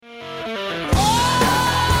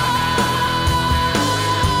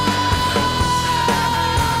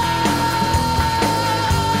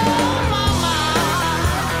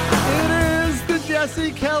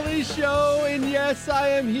I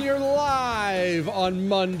am here live on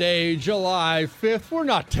Monday, July 5th. We're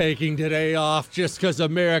not taking today off just because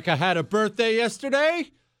America had a birthday yesterday.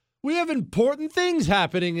 We have important things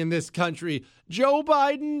happening in this country. Joe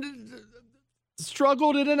Biden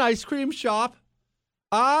struggled in an ice cream shop.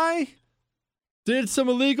 I did some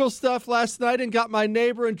illegal stuff last night and got my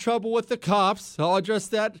neighbor in trouble with the cops. I'll address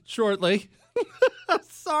that shortly.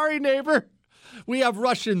 Sorry, neighbor. We have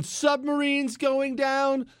Russian submarines going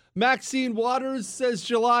down. Maxine Waters says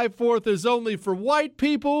July 4th is only for white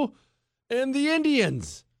people and the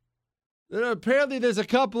Indians. And apparently there's a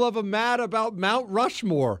couple of them mad about Mount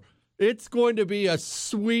Rushmore. It's going to be a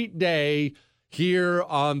sweet day here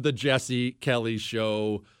on the Jesse Kelly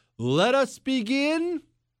Show. Let us begin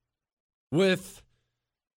with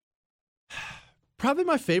probably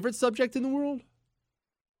my favorite subject in the world.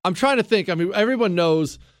 I'm trying to think. I mean, everyone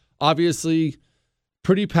knows, obviously,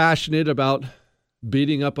 pretty passionate about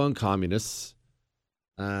beating up on communists.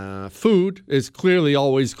 Food is clearly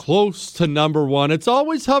always close to number one. It's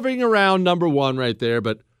always hovering around number one right there.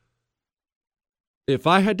 But if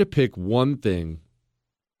I had to pick one thing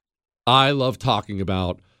I love talking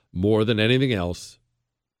about more than anything else,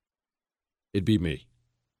 it'd be me.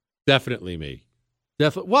 Definitely me.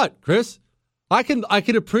 What, Chris? I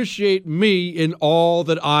can appreciate me in all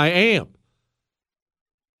that I am.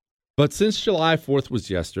 But since July 4th was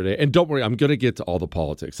yesterday, and don't worry, I'm going to get to all the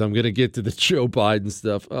politics. I'm going to get to the Joe Biden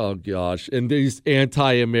stuff. Oh, gosh. And these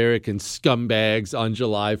anti-American scumbags on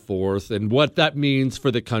July 4th and what that means for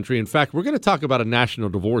the country. In fact, we're going to talk about a national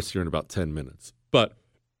divorce here in about 10 minutes. But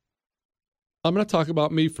I'm going to talk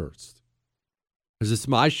about me first. Because it's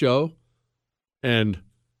my show. And,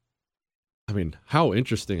 I mean, how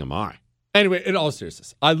interesting am I? Anyway, in all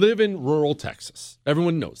seriousness, I live in rural Texas.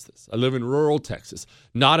 Everyone knows this. I live in rural Texas.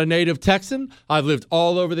 Not a native Texan. I've lived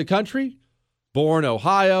all over the country. Born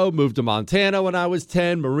Ohio, moved to Montana when I was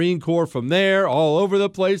 10, Marine Corps from there, all over the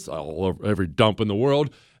place, all over every dump in the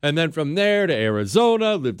world. And then from there to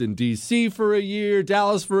Arizona, lived in D.C. for a year,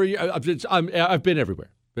 Dallas for a year. I've been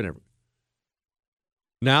everywhere,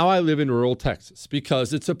 Now I live in rural Texas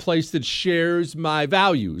because it's a place that shares my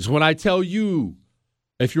values. When I tell you,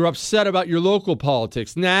 if you're upset about your local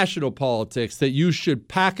politics, national politics, that you should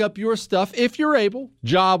pack up your stuff, if you're able,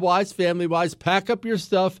 job-wise, family-wise, pack up your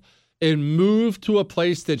stuff and move to a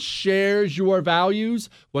place that shares your values.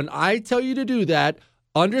 When I tell you to do that,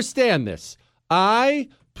 understand this. I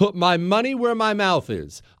put my money where my mouth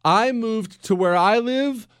is. I moved to where I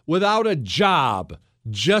live without a job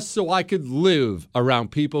just so I could live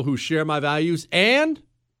around people who share my values, and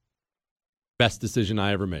best decision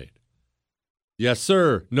I ever made. Yes,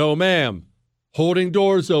 sir. No, ma'am. Holding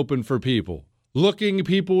doors open for people. Looking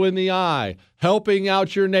people in the eye. Helping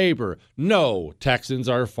out your neighbor. No, Texans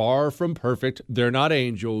are far from perfect. They're not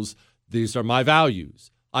angels. These are my values.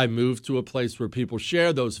 I moved to a place where people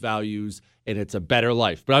share those values, and it's a better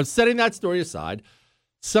life. But I'm setting that story aside.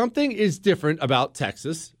 Something is different about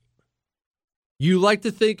Texas. You like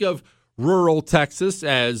to think of rural Texas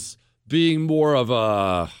as being more of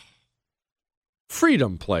a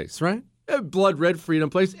freedom place, right? A blood red freedom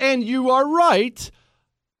place. And you are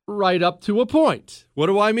right up to a point. What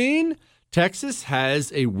do I mean? Texas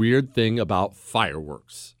has a weird thing about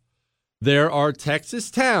fireworks. There are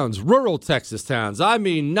Texas towns, rural Texas towns. I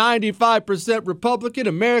mean, 95% Republican,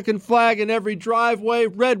 American flag in every driveway,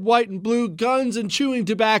 red, white, and blue, guns and chewing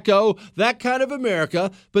tobacco, that kind of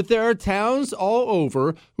America. But there are towns all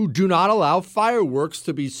over who do not allow fireworks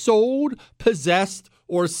to be sold, possessed,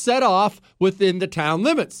 or set off within the town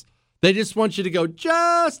limits. They just want you to go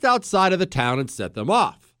just outside of the town and set them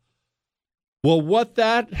off. Well, what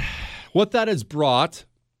that has brought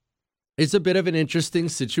is a bit of an interesting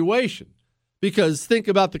situation. Because think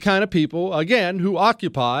about the kind of people, again, who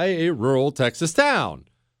occupy a rural Texas town.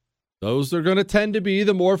 Those are going to tend to be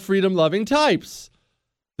the more freedom-loving types.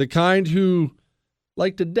 The kind who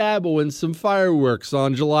like to dabble in some fireworks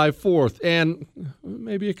on July 4th and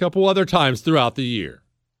maybe a couple other times throughout the year.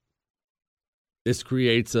 This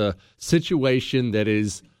creates a situation that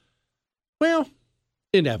is, well,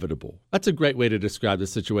 inevitable. That's a great way to describe the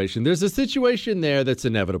situation. There's a situation there that's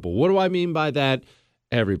inevitable. What do I mean by that?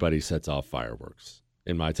 Everybody sets off fireworks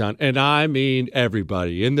in my town. And I mean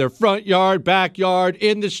everybody. In their front yard, backyard,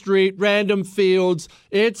 in the street, random fields.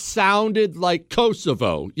 It sounded like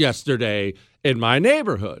Kosovo yesterday in my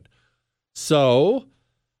neighborhood. So,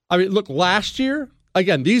 I mean, look, last year,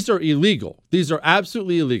 again, these are illegal. These are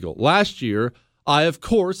absolutely illegal. Last year, I, of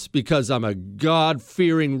course, because I'm a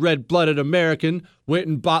God-fearing, red-blooded American, went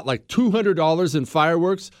and bought like $200 in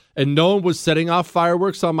fireworks, and no one was setting off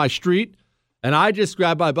fireworks on my street. And I just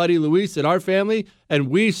grabbed my buddy Luis and our family, and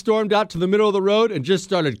we stormed out to the middle of the road and just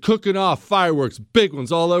started cooking off fireworks, big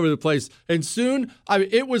ones all over the place. And soon,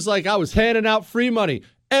 it was like I was handing out free money.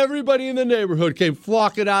 Everybody in the neighborhood came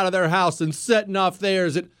flocking out of their house and setting off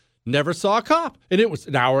theirs. And never saw a cop. And it was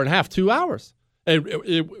an hour and a half, 2 hours. And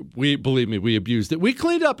believe me, we abused it. We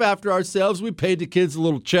cleaned up after ourselves. We paid the kids a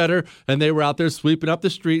little cheddar, and they were out there sweeping up the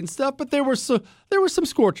street and stuff. But there were some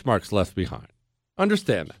scorch marks left behind.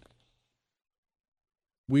 Understand that.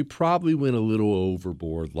 We probably went a little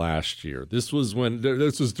overboard last year. This was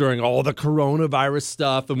during all the coronavirus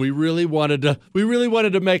stuff, and we really wanted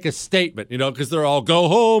to make a statement, because they're all go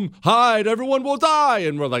home, hide, everyone will die,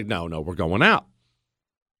 and we're like, no, we're going out.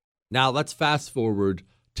 Now let's fast forward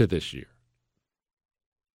to this year.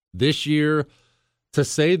 This year, to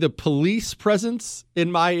say the police presence in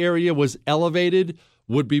my area was elevated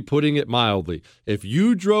would be putting it mildly. If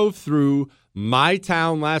you drove through my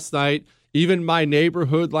town last night, even my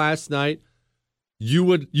neighborhood last night, you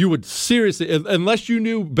would seriously, unless you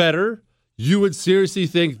knew better, you would seriously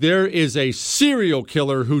think there is a serial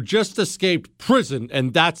killer who just escaped prison,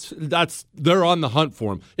 and they're on the hunt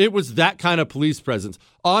for him. It was that kind of police presence.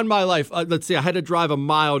 On my life, let's see, I had to drive a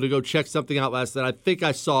mile to go check something out last night. I think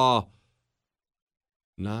I saw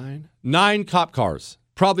nine cop cars,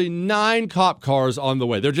 probably 9 cop cars on the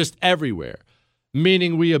way. They're just everywhere.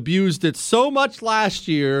 Meaning we abused it so much last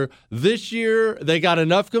year. This year, they got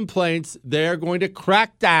enough complaints. They're going to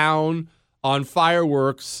crack down on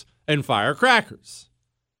fireworks and firecrackers.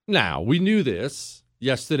 Now, we knew this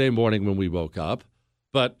yesterday morning when we woke up,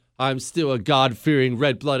 but I'm still a God-fearing,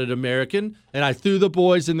 red-blooded American, and I threw the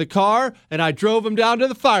boys in the car, and I drove them down to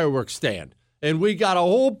the fireworks stand. And we got a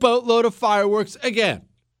whole boatload of fireworks again.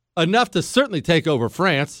 Enough to certainly take over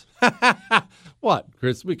France. What,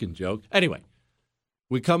 Chris? We can joke. Anyway.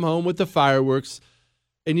 We come home with the fireworks,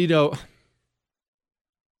 and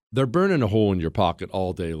they're burning a hole in your pocket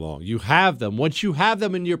all day long. You have them. Once you have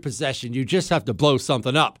them in your possession, you just have to blow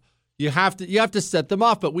something up. You have to set them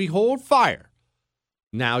off, but we hold fire.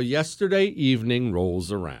 Now, yesterday evening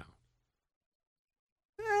rolls around.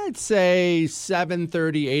 I'd say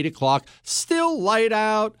 7:30, 8 o'clock. Still light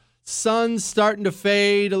out. Sun's starting to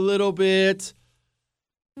fade a little bit.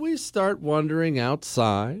 We start wandering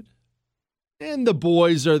outside. And the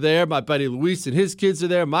boys are there. My buddy Luis and his kids are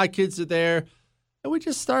there. My kids are there. And we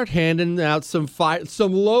just start handing out some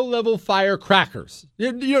low-level firecrackers.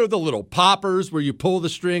 The little poppers where you pull the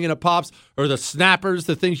string and it pops, or the snappers,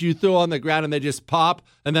 the things you throw on the ground and they just pop.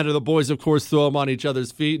 And then the boys, of course, throw them on each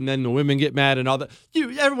other's feet, and then the women get mad and all that.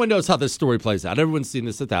 Everyone knows how this story plays out. Everyone's seen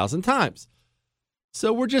this 1,000 times.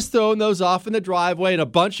 So we're just throwing those off in the driveway, and a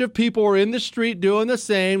bunch of people are in the street doing the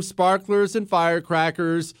same, sparklers and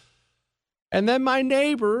firecrackers. And then my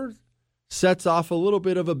neighbor sets off a little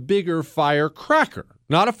bit of a bigger firecracker.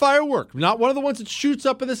 Not a firework. Not one of the ones that shoots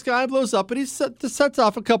up in the sky and blows up, but he sets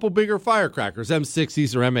off a couple bigger firecrackers,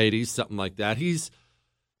 M60s or M80s, something like that.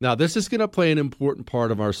 Now, this is going to play an important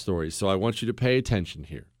part of our story, so I want you to pay attention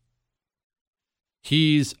here.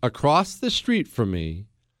 He's across the street from me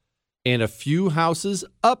and a few houses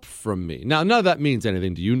up from me. Now, none of that means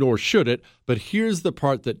anything to you, nor should it, but here's the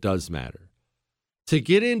part that does matter. To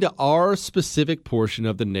get into our specific portion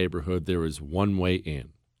of the neighborhood, there is one way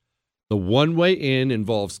in. The one way in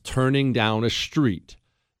involves turning down a street.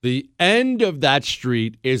 The end of that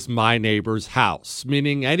street is my neighbor's house,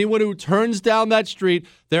 meaning anyone who turns down that street,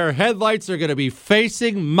 their headlights are going to be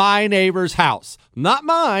facing my neighbor's house. Not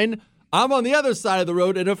mine. I'm on the other side of the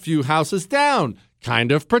road and a few houses down,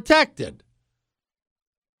 kind of protected.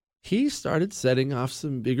 He started setting off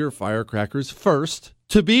some bigger firecrackers first.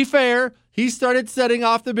 To be fair, he started setting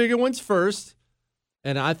off the bigger ones first,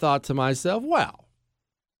 and I thought to myself, well,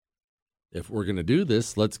 if we're going to do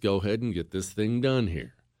this, let's go ahead and get this thing done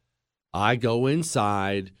here. I go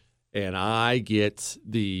inside, and I get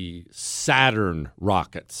the Saturn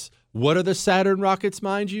rockets. What are the Saturn rockets,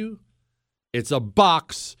 mind you? It's a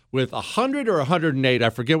box with 100 or 108, I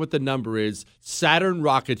forget what the number is, Saturn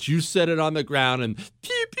rockets. You set it on the ground, and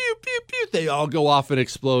pew, pew, pew, pew, they all go off and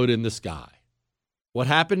explode in the sky. What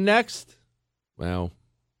happened next? Well,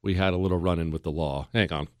 we had a little run-in with the law.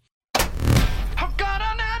 Hang on. I've got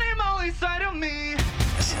an animal inside of me.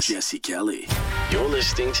 Jesse Kelly. You're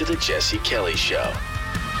listening to The Jesse Kelly Show.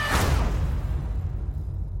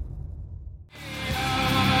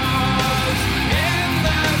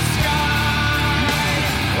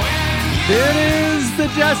 It is the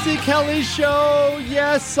Jesse Kelly Show.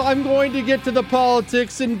 Yes, I'm going to get to the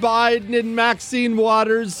politics and Biden and Maxine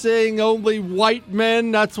Waters saying only white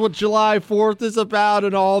men. That's what July 4th is about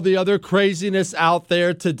and all the other craziness out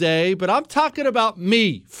there today. But I'm talking about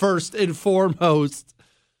me first and foremost.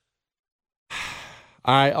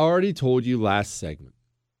 I already told you last segment.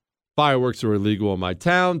 Fireworks are illegal in my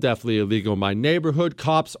town, definitely illegal in my neighborhood.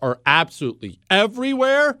 Cops are absolutely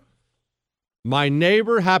everywhere. My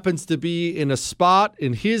neighbor happens to be in a spot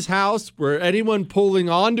in his house where anyone pulling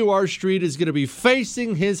onto our street is going to be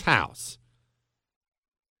facing his house.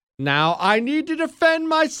 Now, I need to defend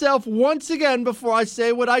myself once again before I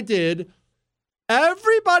say what I did.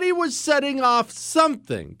 Everybody was setting off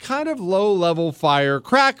something, kind of low-level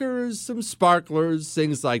firecrackers, some sparklers,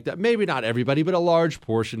 things like that. Maybe not everybody, but a large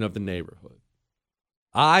portion of the neighborhood.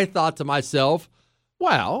 I thought to myself,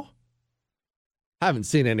 well, haven't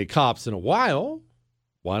seen any cops in a while.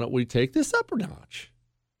 Why don't we take this up a notch?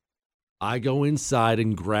 I go inside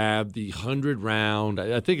and grab the 100-round,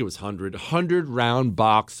 I think it was 100-round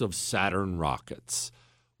box of Saturn rockets.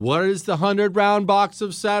 What is the 100-round box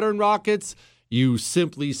of Saturn rockets? You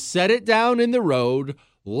simply set it down in the road,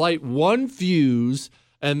 light one fuse,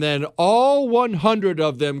 and then all 100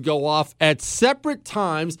 of them go off at separate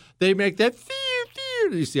times. They make that phew.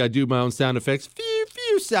 You see, I do my own sound effects.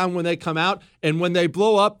 Phew sound when they come out. And when they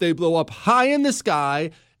blow up high in the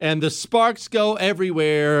sky, and the sparks go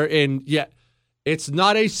everywhere. And yeah, it's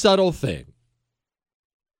not a subtle thing.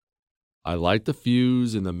 I light the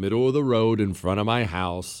fuse in the middle of the road in front of my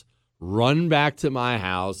house, run back to my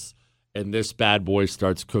house, and this bad boy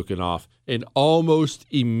starts cooking off. And almost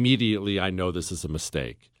immediately, I know this is a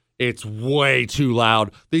mistake. It's way too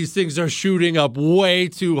loud. These things are shooting up way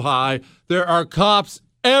too high. There are cops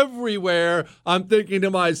everywhere. I'm thinking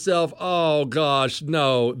to myself, oh gosh,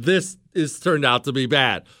 no, this is turned out to be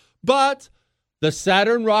bad. But the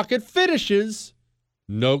Saturn rocket finishes.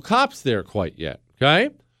 No cops there quite yet,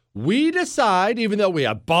 okay? We decide, even though we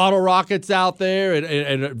have bottle rockets out there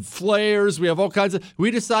and flares, we have all kinds of,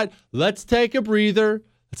 we decide, let's take a breather.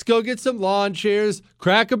 Let's go get some lawn chairs,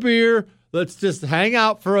 crack a beer. Let's just hang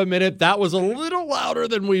out for a minute. That was a little louder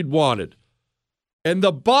than we'd wanted. And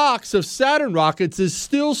the box of Saturn rockets is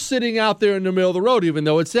still sitting out there in the middle of the road, even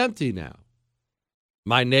though it's empty now.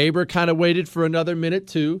 My neighbor kind of waited for another minute,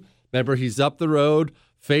 too. Remember, he's up the road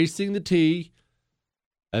facing the T.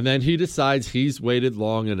 And then he decides he's waited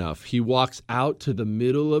long enough. He walks out to the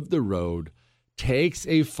middle of the road, takes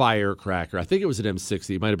a firecracker. I think it was an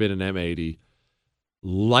M60. It might have been an M80.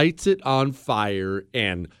 Lights it on fire.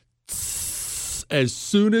 And as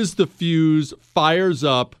soon as the fuse fires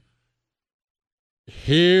up,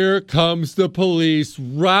 here comes the police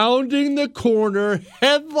rounding the corner,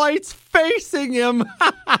 headlights facing him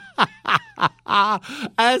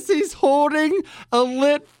as he's holding a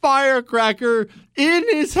lit firecracker in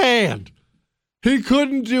his hand. He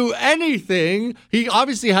couldn't do anything. He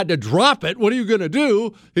obviously had to drop it. What are you going to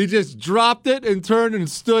do? He just dropped it and turned and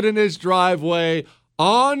stood in his driveway.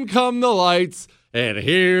 On come the lights, and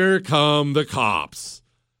here come the cops.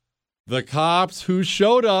 The cops who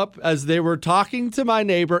showed up as they were talking to my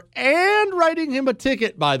neighbor and writing him a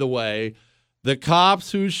ticket, by the way. The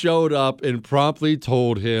cops who showed up and promptly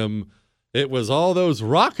told him it was all those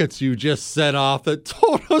rockets you just set off that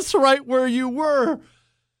told us right where you were.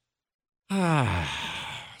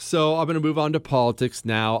 So I'm going to move on to politics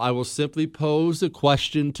now. I will simply pose a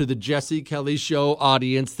question to the Jesse Kelly Show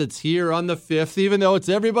audience that's here on the 5th, even though it's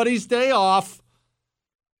everybody's day off.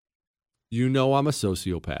 You know I'm a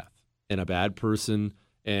sociopath and a bad person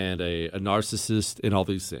and a narcissist and all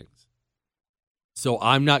these things. So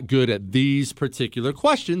I'm not good at these particular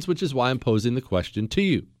questions, which is why I'm posing the question to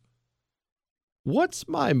you. What's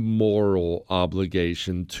my moral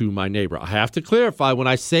obligation to my neighbor? I have to clarify, when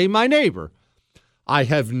I say my neighbor, I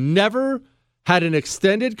have never had an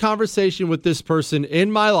extended conversation with this person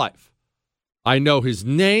in my life. I know his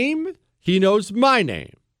name. He knows my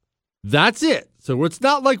name. That's it. So it's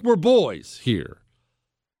not like we're boys here.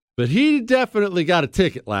 But he definitely got a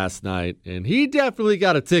ticket last night, and he definitely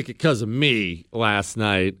got a ticket because of me last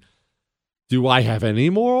night. Do I have any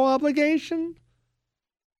moral obligation?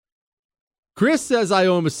 Chris says I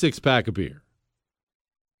owe him a 6-pack of beer.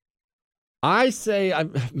 I say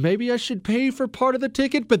maybe I should pay for part of the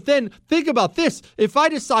ticket, but then think about this. If I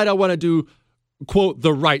decide I want to do, quote,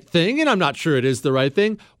 the right thing, and I'm not sure it is the right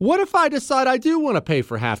thing, what if I decide I do want to pay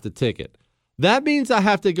for half the ticket? That means I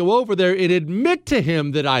have to go over there and admit to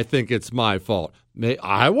him that I think it's my fault.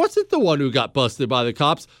 I wasn't the one who got busted by the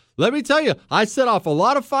cops. Let me tell you, I set off a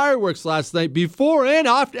lot of fireworks last night before and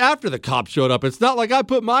after the cops showed up. It's not like I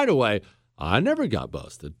put mine away. I never got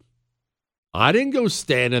busted. I didn't go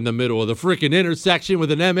stand in the middle of the freaking intersection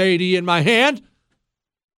with an M80 in my hand.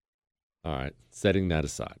 All right, setting that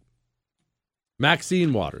aside.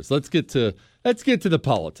 Maxine Waters. Let's get to the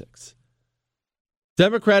politics.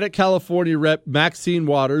 Democratic California Rep. Maxine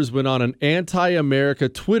Waters went on an anti-America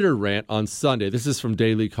Twitter rant on Sunday. This is from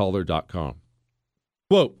dailycaller.com.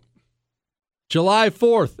 Quote, July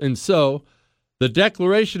 4th, and so the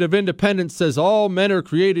Declaration of Independence says all men are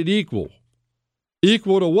created equal.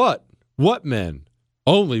 Equal to what? What men?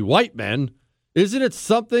 Only white men. Isn't it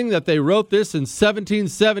something that they wrote this in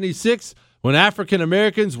 1776 when African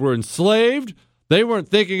Americans were enslaved? They weren't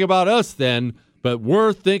thinking about us then, but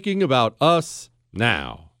we're thinking about us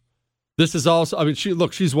now. This is also, I mean,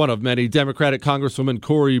 she's one of many. Democratic Congresswoman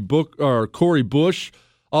Cori Bush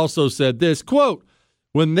also said this, quote,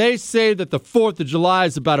 when they say that the 4th of July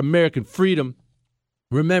is about American freedom,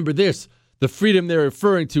 remember this, the freedom they're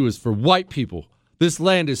referring to is for white people. This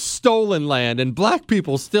land is stolen land, and black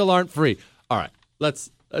people still aren't free. All right,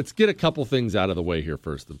 let's get a couple things out of the way here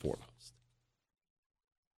first and foremost.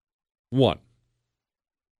 One,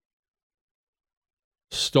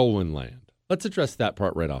 stolen land. Let's address that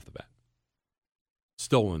part right off the bat.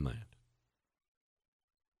 Stolen land.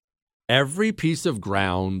 Every piece of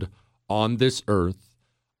ground on this earth,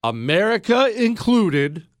 America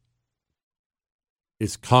included,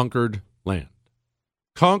 is conquered land.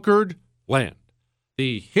 Conquered land.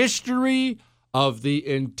 The history of the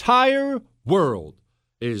entire world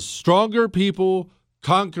is stronger people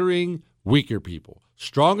conquering weaker people.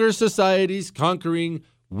 Stronger societies conquering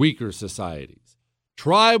weaker societies.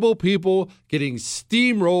 Tribal people getting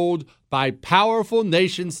steamrolled by powerful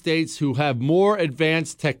nation states who have more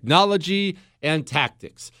advanced technology and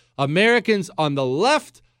tactics. Americans on the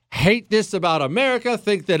left hate this about America,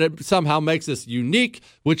 think that it somehow makes us unique,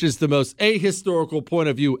 which is the most ahistorical point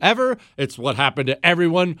of view ever. It's what happened to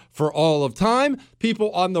everyone for all of time.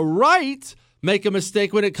 People on the right make a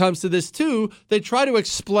mistake when it comes to this too. They try to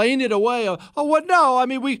explain it away. Oh, what? No, I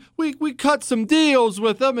mean, we cut some deals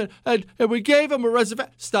with them and we gave them a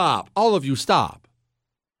reservation. Stop. All of you, stop.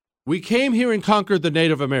 We came here and conquered the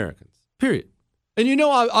Native Americans, period. And you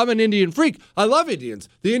know, I'm an Indian freak. I love Indians.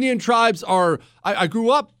 The Indian tribes are, I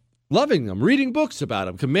grew up loving them, reading books about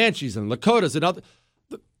them, Comanches and Lakotas and other.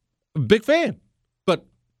 Big fan. But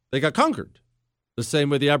they got conquered. The same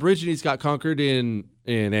way the Aborigines got conquered in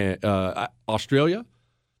Australia.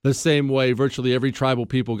 The same way virtually every tribal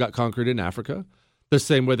people got conquered in Africa. The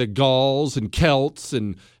same way the Gauls and Celts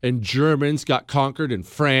and Germans got conquered in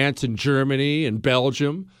France and Germany and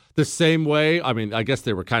Belgium. The same way, I mean, I guess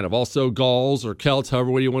they were kind of also Gauls or Celts,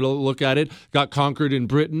 however way you want to look at it, got conquered in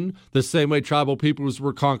Britain. The same way tribal peoples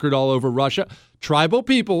were conquered all over Russia. Tribal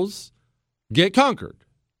peoples get conquered,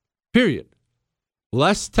 period.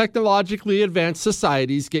 Less technologically advanced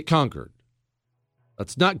societies get conquered.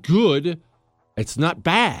 That's not good. It's not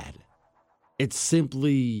bad. It's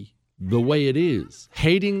simply the way it is.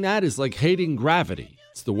 Hating that is like hating gravity.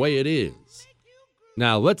 It's the way it is.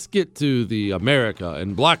 Now, let's get to the America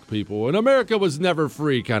and black people, and America was never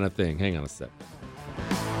free kind of thing. Hang on a sec.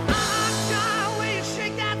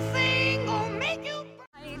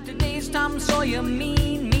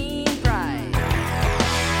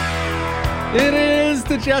 It is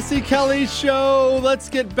the Jesse Kelly Show. Let's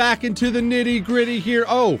get back into the nitty-gritty here.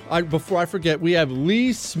 Before I forget, we have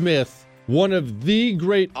Lee Smith, one of the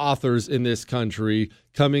great authors in this country,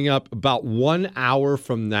 coming up about 1 hour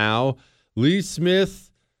from now. Lee Smith,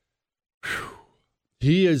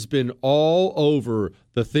 he has been all over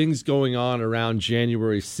the things going on around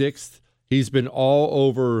January 6th. He's been all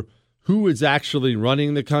over who is actually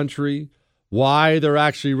running the country, why they're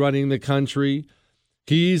actually running the country.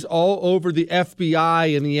 He's all over the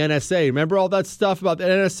FBI and the NSA. Remember all that stuff about the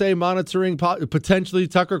NSA monitoring potentially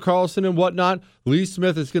Tucker Carlson and whatnot? Lee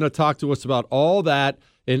Smith is going to talk to us about all that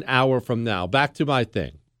an hour from now. Back to my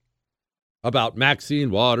thing about Maxine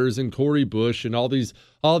Waters and Cori Bush and all these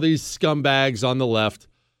scumbags on the left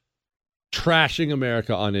trashing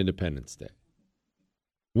America on Independence Day.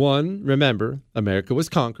 One, remember, America was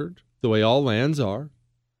conquered the way all lands are.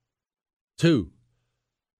 Two,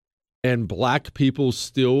 and black people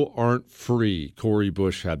still aren't free. Cori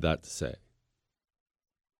Bush had that to say.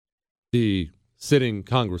 The sitting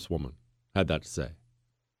congresswoman had that to say.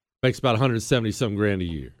 Makes about 170-some grand a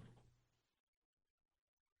year.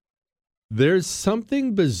 There's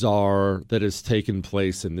something bizarre that has taken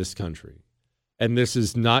place in this country, and this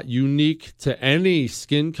is not unique to any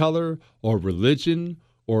skin color or religion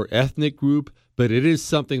or ethnic group, but it is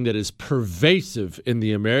something that is pervasive in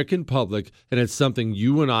the American public, and it's something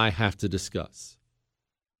you and I have to discuss.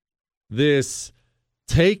 This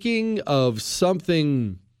taking of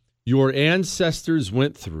something your ancestors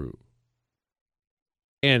went through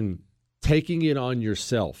and taking it on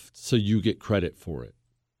yourself so you get credit for it.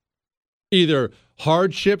 Either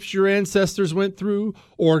hardships your ancestors went through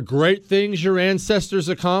or great things your ancestors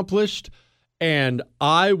accomplished. And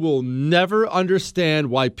I will never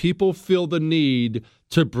understand why people feel the need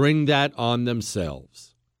to bring that on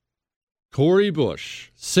themselves. Cori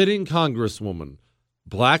Bush, sitting congresswoman,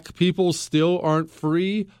 black people still aren't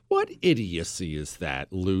free? What idiocy is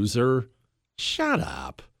that, loser? Shut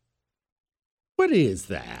up. What is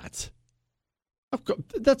that?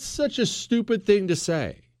 That's such a stupid thing to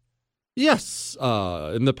say. Yes,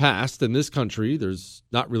 in the past, in this country, there's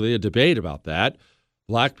not really a debate about that.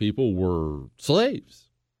 Black people were slaves.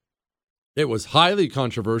 It was highly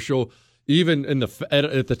controversial, even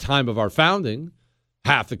at the time of our founding.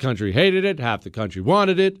 Half the country hated it, half the country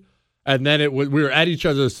wanted it, and then we were at each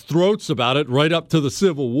other's throats about it right up to the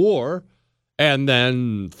Civil War, and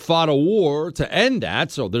then fought a war to end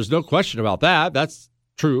that. So there's no question about that. That's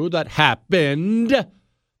true. That happened.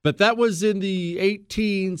 But that was in the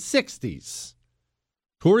 1860s.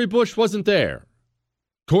 Cori Bush wasn't there.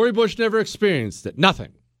 Cori Bush never experienced it.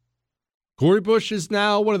 Nothing. Cori Bush is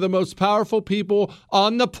now one of the most powerful people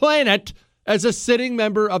on the planet as a sitting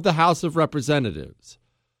member of the House of Representatives.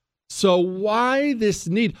 So why this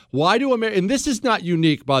need? Why do America? And this is not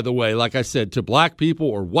unique, by the way, like I said, to black people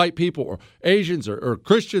or white people or Asians or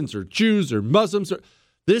Christians or Jews or Muslims.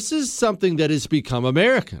 This is something that has become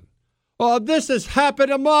American. Oh, this has happened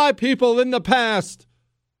to my people in the past.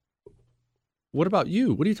 What about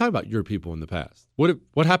you? What are you talking about, your people in the past?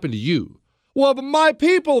 What happened to you? Well, but my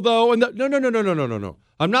people, though. No.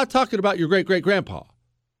 I'm not talking about your great-great-grandpa.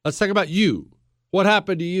 Let's talk about you. What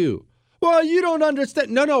happened to you? Well, you don't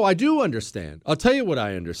understand. No, I do understand. I'll tell you what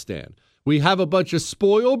I understand. We have a bunch of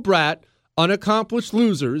spoiled brat, unaccomplished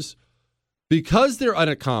losers. Because they're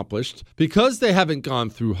unaccomplished, because they haven't gone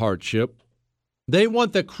through hardship, they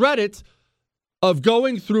want the credit of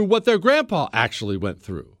going through what their grandpa actually went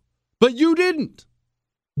through. But you didn't.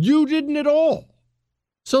 You didn't at all.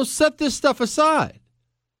 So set this stuff aside.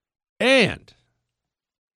 And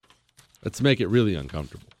let's make it really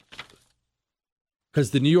uncomfortable.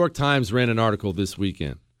 Because the New York Times ran an article this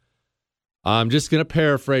weekend. I'm just going to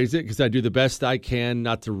paraphrase it because I do the best I can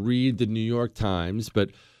not to read the New York Times.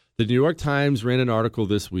 But the New York Times ran an article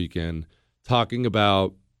this weekend talking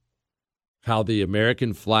about how the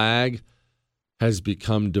American flag has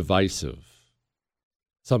become divisive.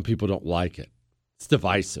 Some people don't like it. It's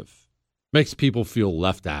divisive. Makes people feel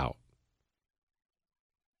left out.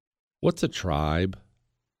 What's a tribe?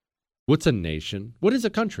 What's a nation? What is a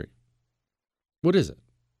country? What is it?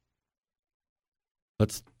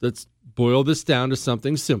 Let's boil this down to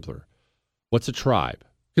something simpler. What's a tribe?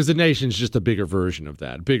 Because a nation's just a bigger version of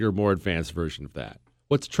that, a bigger, more advanced version of that.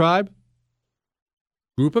 What's a tribe?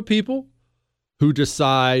 Group of people who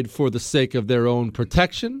decide for the sake of their own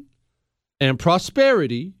protection and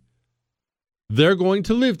prosperity, they're going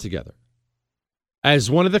to live together. As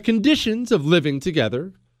one of the conditions of living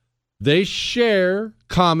together, they share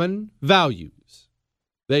common values.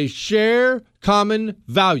 They share common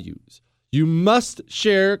values. You must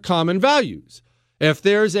share common values. If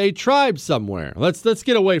there's a tribe somewhere, let's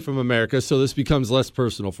get away from America so this becomes less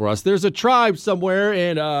personal for us. There's a tribe somewhere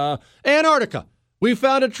in Antarctica. We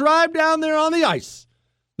found a tribe down there on the ice.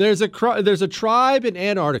 There's a tribe in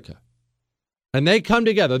Antarctica. And they come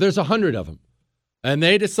together. There's 100 of them. And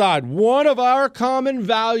they decide one of our common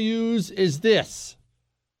values is this.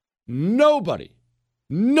 Nobody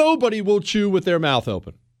will chew with their mouth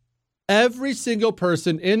open. Every single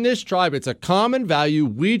person in this tribe, it's a common value.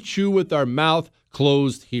 We chew with our mouth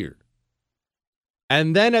closed here.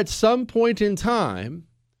 And then at some point in time,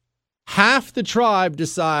 half the tribe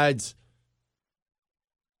decides,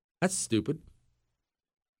 that's stupid.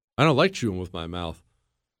 I don't like chewing with my mouth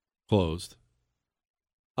closed.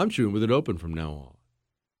 I'm chewing with it open from now on.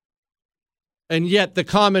 And yet the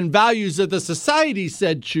common values of the society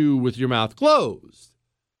said chew with your mouth closed.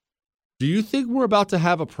 Do you think we're about to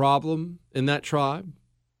have a problem in that tribe?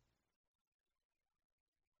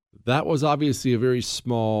 That was obviously a very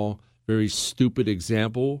small, very stupid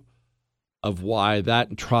example of why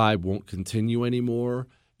that tribe won't continue anymore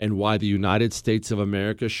and why the United States of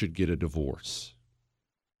America should get a divorce.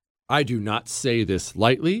 I do not say this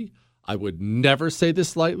lightly. I would never say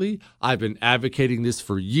this lightly. I've been advocating this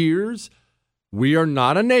for years. We are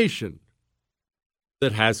not a nation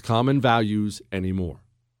that has common values anymore.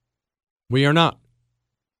 We are not.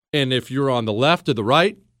 And if you're on the left or the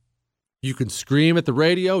right, you can scream at the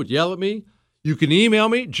radio, yell at me. You can email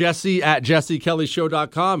me,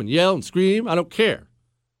 jesse@jessekellyshow.com, and yell and scream. I don't care.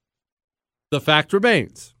 The fact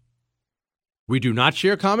remains, We do not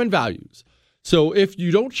share common values. So if you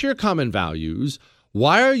don't share common values,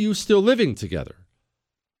 why are you still living together?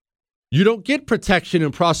 You don't get protection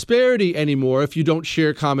and prosperity anymore if you don't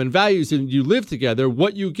share common values and you live together.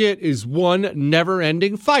 What you get is one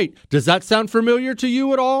never-ending fight. Does that sound familiar to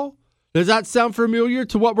you at all? Does that sound familiar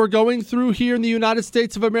to what we're going through here in the United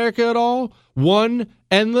States of America at all? One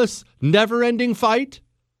endless, never-ending fight?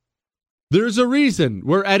 There's a reason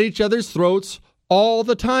we're at each other's throats all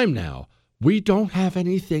the time now. We don't have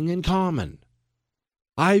anything in common.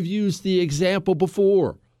 I've used the example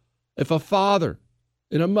before. If a father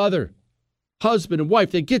and a mother, husband and wife,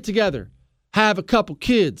 they get together, have a couple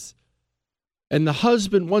kids, and the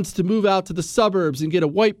husband wants to move out to the suburbs and get a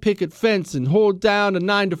white picket fence and hold down a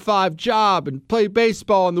 9-to-5 job and play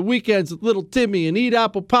baseball on the weekends with little Timmy and eat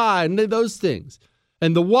apple pie and those things.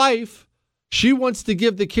 And the wife, she wants to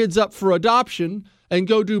give the kids up for adoption and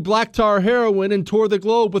go do black tar heroin and tour the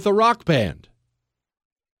globe with a rock band.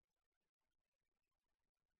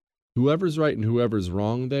 Whoever's right and whoever's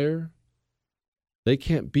wrong there, they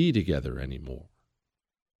can't be together anymore.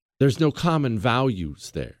 There's no common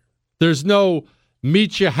values there. There's no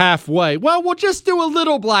meet you halfway. Well, we'll just do a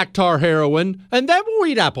little black tar heroin and then we'll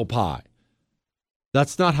eat apple pie.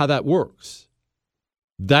 That's not how that works.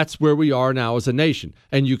 That's where we are now as a nation.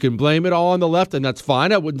 And you can blame it all on the left, and that's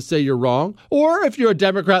fine. I wouldn't say you're wrong. Or if you're a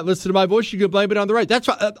Democrat, listen to my voice, you can blame it on the right. That's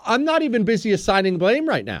why I'm not even busy assigning blame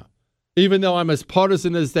right now, even though I'm as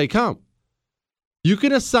partisan as they come. You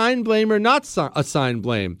can assign blame or not assign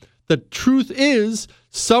blame. The truth is,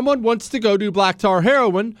 someone wants to go do black tar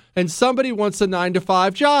heroin and somebody wants a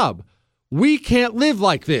 9-to-5 job. We can't live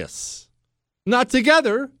like this. Not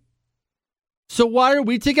together. So why are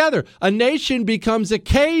we together? A nation becomes a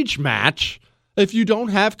cage match if you don't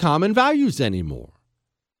have common values anymore.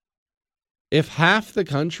 If half the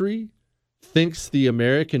country thinks the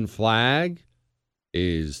American flag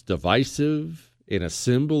is divisive and a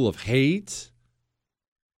symbol of hate,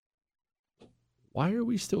 why are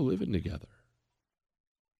we still living together?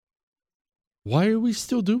 Why are we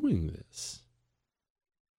still doing this?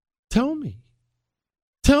 Tell me.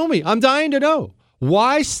 Tell me. I'm dying to know.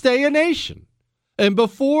 Why stay a nation? And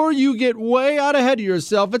before you get way out ahead of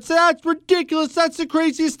yourself and say, that's ridiculous, that's the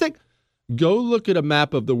craziest thing, go look at a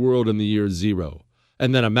map of the world in the year 0,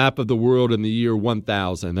 and then a map of the world in the year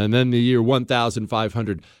 1000, and then the year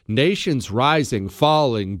 1500. Nations rising,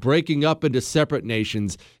 falling, breaking up into separate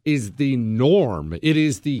nations is the norm. It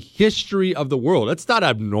is the history of the world. It's not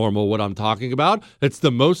abnormal what I'm talking about. It's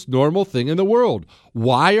the most normal thing in the world.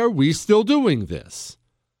 Why are we still doing this?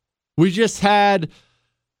 We just had...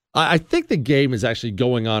 I think the game is actually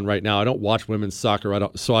going on right now. I don't watch women's soccer,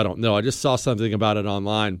 so I don't know. I just saw something about it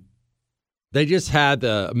online. They just had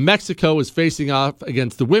Mexico is facing off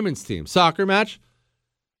against the women's team soccer match.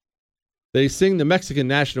 They sing the Mexican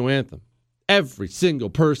national anthem. Every single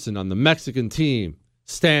person on the Mexican team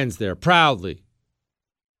stands there proudly.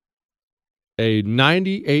 A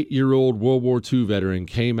 98-year-old World War II veteran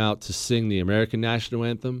came out to sing the American national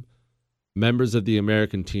anthem. Members of the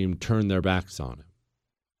American team turned their backs on him.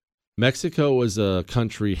 Mexico is a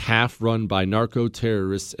country half run by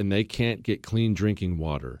narco-terrorists, and they can't get clean drinking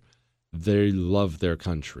water. They love their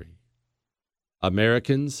country.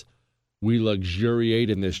 Americans, we luxuriate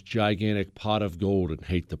in this gigantic pot of gold and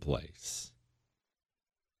hate the place.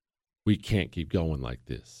 We can't keep going like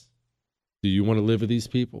this. Do you want to live with these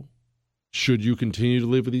people? Should you continue to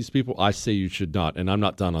live with these people? I say you should not, and I'm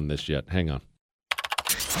not done on this yet. Hang on.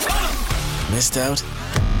 Missed out?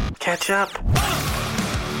 Catch up.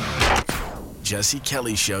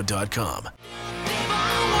 JesseKellyShow.com.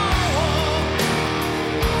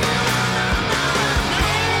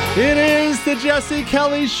 It is the Jesse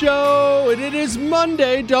Kelly Show, and it is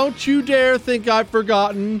Monday. Don't you dare think I've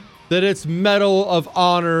forgotten that it's Medal of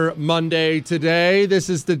Honor Monday today. This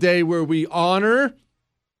is the day where we honor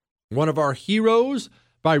one of our heroes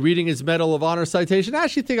by reading his Medal of Honor citation. I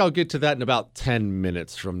actually think I'll get to that in about 10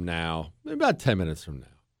 minutes from now. About 10 minutes from now.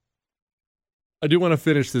 I do want to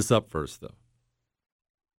finish this up first, though.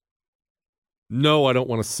 No, I don't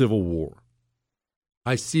want a civil war.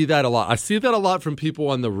 I see that a lot. I see that a lot from people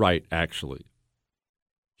on the right, actually.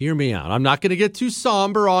 Hear me out. I'm not going to get too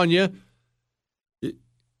somber on you.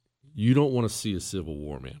 You don't want to see a civil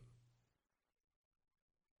war, man.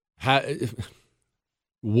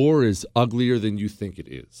 War is uglier than you think it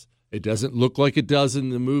is. It doesn't look like it does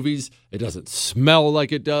in the movies. It doesn't smell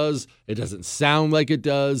like it does. It doesn't sound like it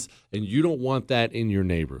does. And you don't want that in your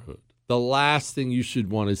neighborhood. The last thing you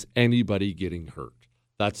should want is anybody getting hurt.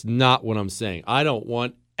 That's not what I'm saying. I don't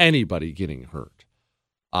want anybody getting hurt.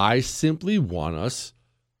 I simply want us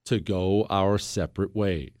to go our separate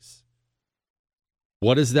ways.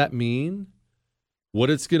 What does that mean? What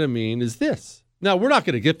it's going to mean is this. Now, we're not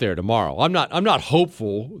going to get there tomorrow. I'm not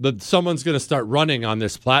hopeful that someone's going to start running on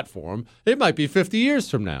this platform. It might be 50 years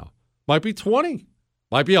from now. Might be 20.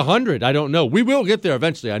 Might be 100. I don't know. We will get there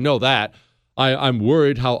eventually. I know that. I'm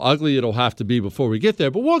worried how ugly it'll have to be before we get there,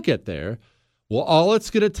 but we'll get there. Well, all it's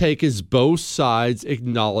going to take is both sides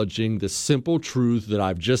acknowledging the simple truth that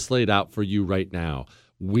I've just laid out for you right now.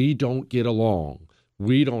 We don't get along.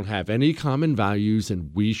 We don't have any common values,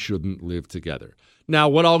 and we shouldn't live together. Now,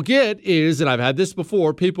 what I'll get is, and I've had this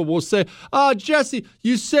before, people will say, Jesse,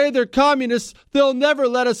 you say they're communists. They'll never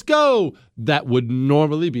let us go. That would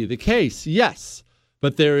normally be the case, yes.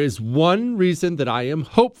 But there is one reason that I am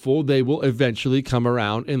hopeful they will eventually come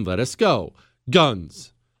around and let us go.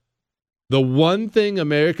 Guns. The one thing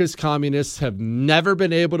America's communists have never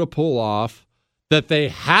been able to pull off, that they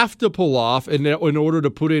have to pull off in order to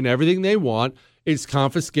put in everything they want, is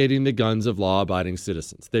confiscating the guns of law-abiding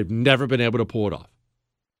citizens. They've never been able to pull it off.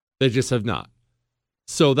 They just have not.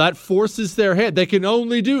 So that forces their hand. They can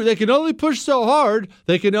only push so hard.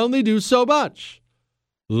 They can only do so much.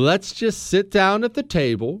 Let's just sit down at the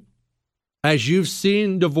table, as you've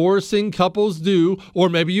seen divorcing couples do, or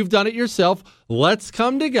maybe you've done it yourself. Let's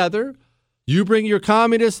come together. You bring your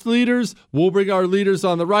communist leaders. We'll bring our leaders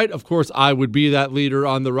on the right. Of course, I would be that leader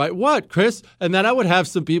on the right. What, Chris? And then I would have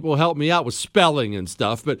some people help me out with spelling and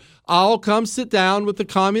stuff. But I'll come sit down with the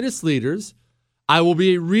communist leaders. I will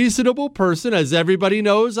be a reasonable person, as everybody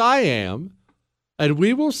knows I am. And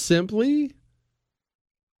we will simply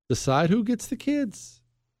decide who gets the kids,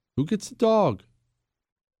 who gets the dog,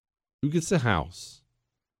 who gets the house,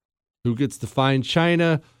 who gets the fine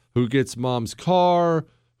china, who gets mom's car,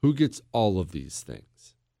 who gets all of these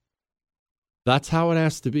things. That's how it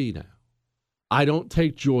has to be now. I don't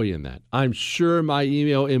take joy in that. I'm sure my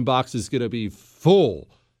email inbox is going to be full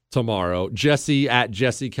tomorrow,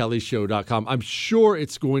 jesse@jessekellyshow.com. I'm sure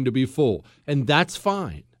it's going to be full, and that's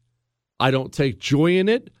fine. I don't take joy in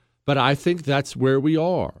it, but I think that's where we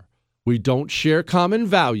are. We don't share common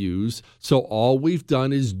values, so all we've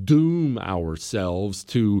done is doom ourselves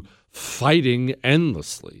to fighting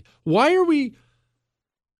endlessly. Why are we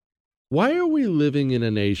living in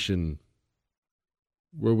a nation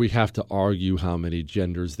where we have to argue how many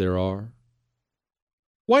genders there are?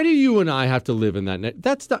 Why do you and I have to live in that?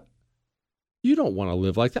 That's not. You don't want to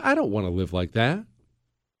live like that. I don't want to live like that.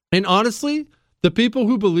 And honestly, the people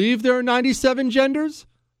who believe there are 97 genders,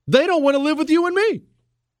 they don't want to live with you and me.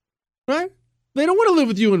 Right? They don't want to live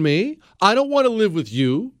with you and me. I don't want to live with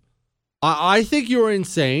you. I think you're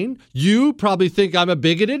insane. You probably think I'm a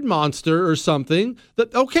bigoted monster or something.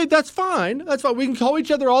 Okay, that's fine. That's fine. We can call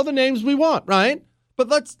each other all the names we want, right? But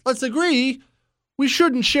let's agree we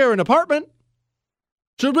shouldn't share an apartment.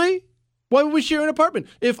 Should we? Why would we share an apartment?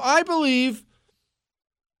 If I'm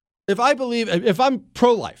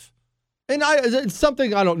pro-life, and it's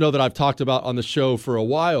something I don't know that I've talked about on the show for a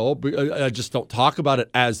while. I just don't talk about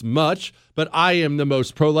it as much. But I am the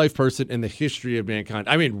most pro-life person in the history of mankind.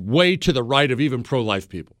 I mean, way to the right of even pro-life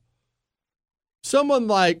people. Someone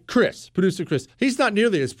like Chris, producer Chris, he's not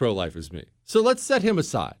nearly as pro-life as me. So let's set him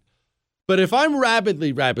aside. But if I'm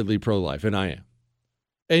rabidly pro-life, and I am,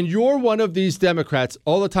 and you're one of these Democrats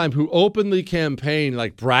all the time who openly campaign,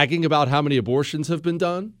 like bragging about how many abortions have been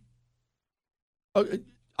done,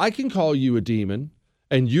 I can call you a demon,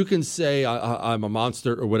 and you can say I'm a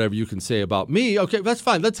monster or whatever you can say about me. Okay, that's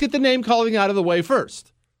fine. Let's get the name calling out of the way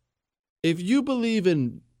first. If you believe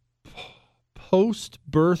in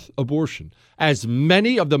post-birth abortion, as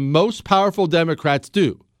many of the most powerful Democrats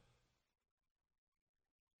do,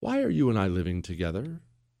 why are you and I living together?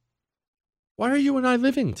 Why are you and I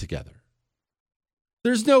living together?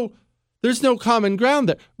 There's no common ground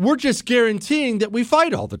there. We're just guaranteeing that we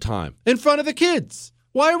fight all the time in front of the kids.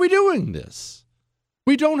 Why are we doing this?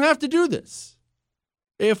 We don't have to do this.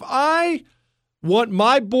 If I want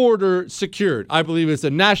my border secured, I believe it's a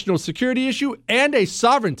national security issue and a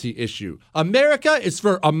sovereignty issue. America is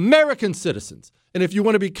for American citizens. And if you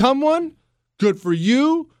want to become one, good for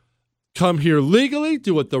you. Come here legally,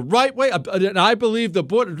 do it the right way. And I believe the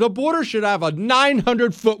border should have a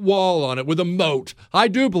 900-foot wall on it with a moat. I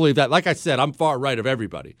do believe that. Like I said, I'm far right of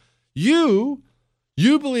everybody. You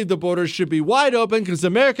believe the border should be wide open because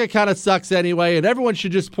America kind of sucks anyway, and everyone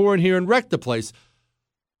should just pour in here and wreck the place.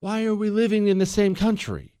 Why are we living in the same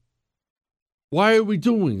country? Why are we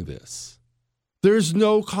doing this? There's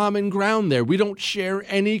no common ground there. We don't share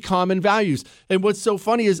any common values. And what's so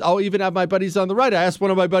funny is I'll even have my buddies on the right. I asked one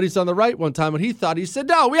of my buddies on the right one time what he thought. He said,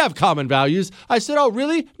 no, we have common values. I said, oh,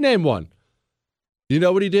 really? Name one. You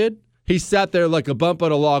know what he did? He sat there like a bump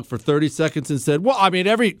on a log for 30 seconds and said, well, I mean,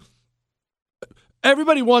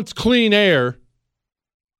 Everybody wants clean air.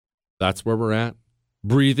 That's where we're at.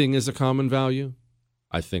 Breathing is a common value?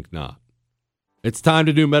 I think not. It's time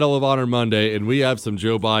to do Medal of Honor Monday, and we have some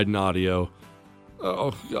Joe Biden audio.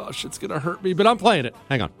 Oh, gosh, it's going to hurt me, but I'm playing it.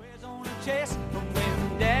 Hang on.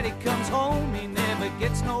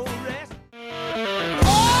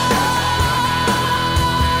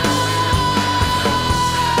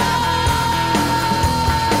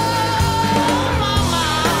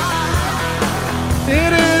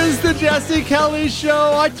 It is the Jesse Kelly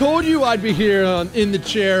Show. I told you I'd be here in the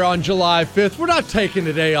chair on July 5th. We're not taking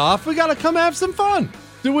the day off. We got to come have some fun.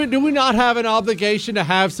 Do we not have an obligation to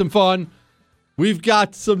have some fun? We've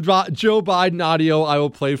got some Joe Biden audio I will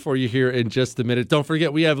play for you here in just a minute. Don't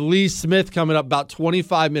forget, we have Lee Smith coming up about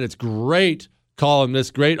 25 minutes. Great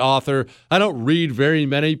columnist, great author. I don't read very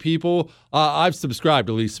many people. I've subscribed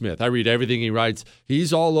to Lee Smith. I read everything he writes.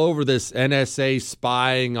 He's all over this NSA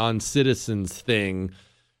spying on citizens thing.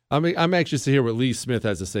 I'm anxious to hear what Lee Smith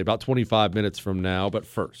has to say about 25 minutes from now. But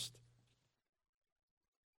first,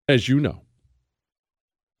 as you know,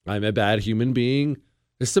 I'm a bad human being.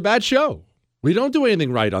 It's a bad show. We don't do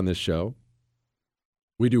anything right on this show.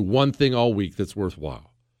 We do one thing all week that's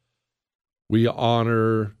worthwhile. We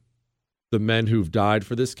honor the men who've died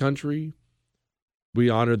for this country. We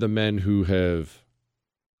honor the men who have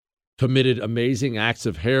committed amazing acts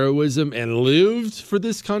of heroism and lived for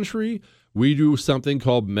this country. We do something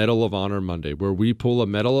called Medal of Honor Monday, where we pull a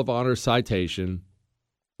Medal of Honor citation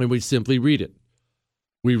and we simply read it.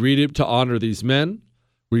 We read it to honor these men.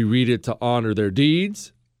 We read it to honor their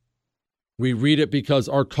deeds. We read it because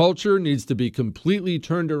our culture needs to be completely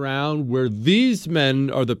turned around, where these men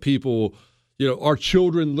are the people, our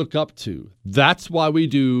children look up to. That's why we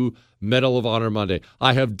do Medal of Honor Monday.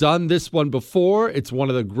 I have done this one before. It's one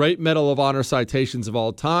of the great Medal of Honor citations of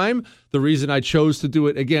all time. The reason I chose to do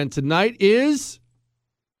it again tonight is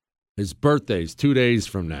his birthday's 2 days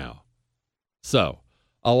from now. So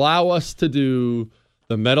allow us to do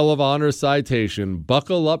the Medal of Honor citation.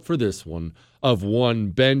 Buckle up for this one, of one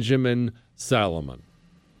Benjamin Salomon.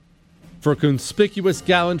 For conspicuous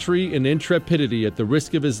gallantry and intrepidity at the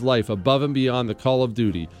risk of his life above and beyond the call of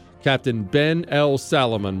duty, Captain Ben L.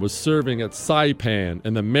 Salomon was serving at Saipan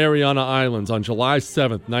in the Mariana Islands on July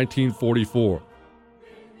 7, 1944.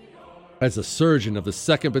 As a surgeon of the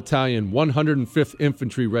 2nd Battalion, 105th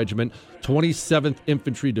Infantry Regiment, 27th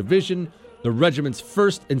Infantry Division, the regiment's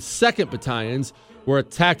 1st and 2nd Battalions were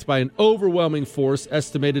attacked by an overwhelming force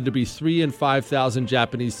estimated to be 3,000 and 5,000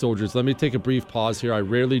 Japanese soldiers. Let me take a brief pause here. I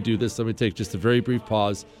rarely do this. Let me take just a very brief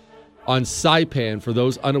pause. On Saipan, for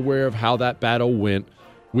those unaware of how that battle went,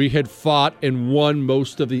 we had fought and won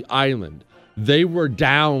most of the island. They were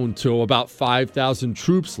down to about 5,000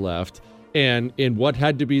 troops left. And in what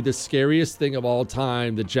had to be the scariest thing of all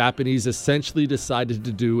time, the Japanese essentially decided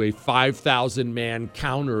to do a 5,000-man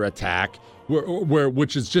counterattack,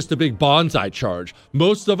 which is just a big bonsai charge.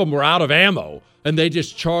 Most of them were out of ammo, and they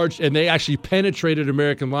just charged, and they actually penetrated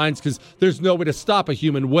American lines because there's no way to stop a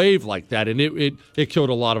human wave like that, and it killed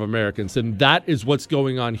a lot of Americans. And that is what's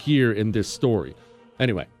going on here in this story.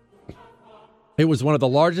 Anyway, it was one of the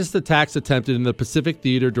largest attacks attempted in the Pacific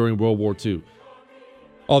Theater during World War II.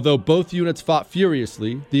 Although both units fought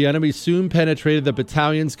furiously, the enemy soon penetrated the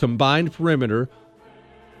battalion's combined perimeter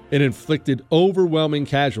and inflicted overwhelming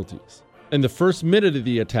casualties. In the first minute of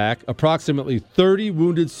the attack, approximately 30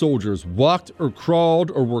 wounded soldiers walked or crawled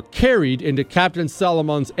or were carried into Captain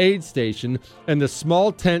Salomon's aid station, and the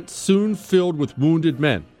small tent soon filled with wounded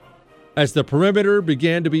men. As the perimeter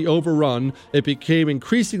began to be overrun, it became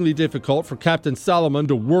increasingly difficult for Captain Salomon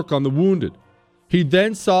to work on the wounded. He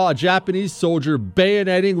then saw a Japanese soldier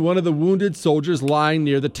bayoneting one of the wounded soldiers lying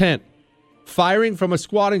near the tent. Firing from a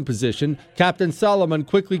squatting position, Captain Salomon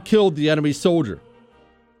quickly killed the enemy soldier.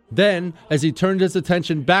 Then, as he turned his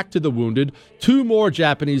attention back to the wounded, 2 more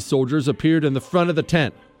Japanese soldiers appeared in the front of the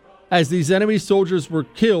tent. As these enemy soldiers were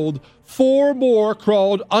killed, 4 more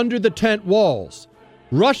crawled under the tent walls.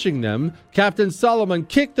 Rushing them, Captain Salomon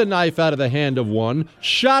kicked the knife out of the hand of one,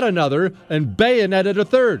 shot another, and bayoneted a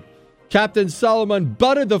third. Captain Salomon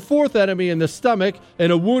butted the 4th enemy in the stomach,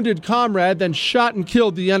 and a wounded comrade then shot and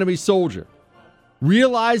killed the enemy soldier.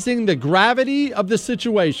 Realizing the gravity of the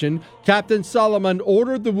situation, Captain Salomon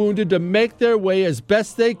ordered the wounded to make their way as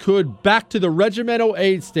best they could back to the regimental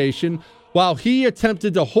aid station, while he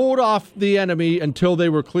attempted to hold off the enemy until they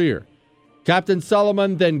were clear. Captain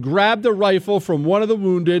Salomon then grabbed a rifle from one of the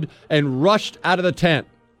wounded and rushed out of the tent.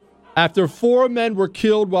 After 4 men were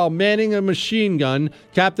killed while manning a machine gun,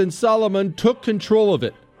 Captain Salomon took control of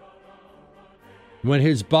it. When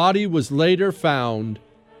his body was later found,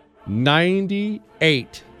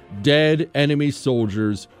 98 Dead enemy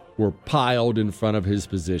soldiers were piled in front of his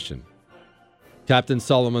position. Captain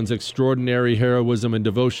Solomon's extraordinary heroism and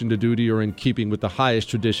devotion to duty are in keeping with the highest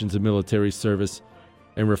traditions of military service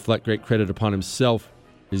and reflect great credit upon himself,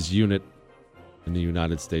 his unit, and the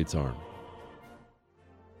United States Army.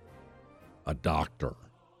 A doctor.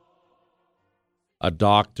 A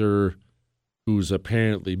doctor who's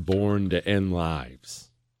apparently born to end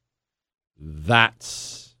lives.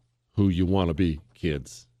 That's who you want to be,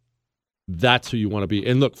 kids. That's who you want to be.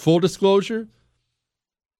 And look, full disclosure,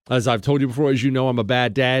 as I've told you before, as you know, I'm a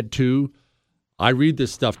bad dad too. I read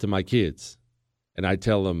this stuff to my kids, and I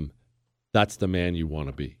tell them, that's the man you want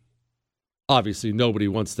to be. Obviously, nobody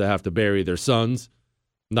wants to have to bury their sons.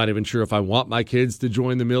 I'm not even sure if I want my kids to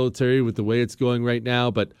join the military with the way it's going right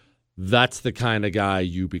now, but that's the kind of guy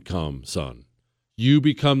you become, son. You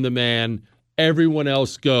become the man. Everyone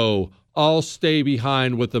else go. I'll stay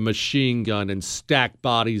behind with a machine gun and stack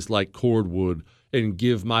bodies like cordwood and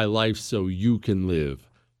give my life so you can live.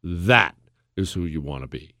 That is who you want to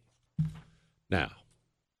be. Now,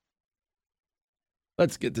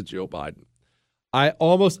 let's get to Joe Biden.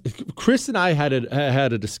 Chris and I had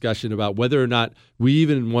a discussion about whether or not we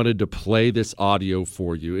even wanted to play this audio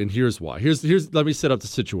for you, and here's why. Let me set up the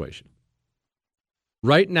situation.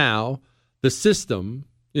 Right now, the system,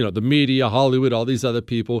 the media, Hollywood, all these other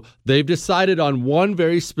people, they've decided on one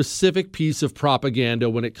very specific piece of propaganda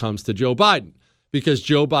when it comes to Joe Biden, because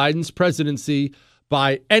Joe Biden's presidency,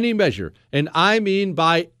 by any measure, and I mean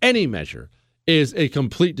by any measure, is a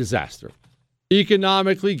complete disaster.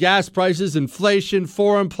 Economically, gas prices, inflation,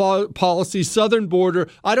 foreign policy, southern border.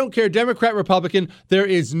 I don't care, Democrat, Republican. There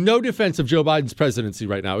is no defense of Joe Biden's presidency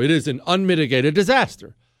right now. It is an unmitigated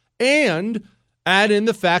disaster. And add in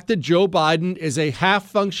the fact that Joe Biden is a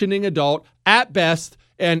half-functioning adult at best,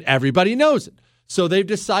 and everybody knows it. So they've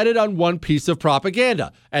decided on one piece of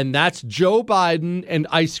propaganda, and that's Joe Biden and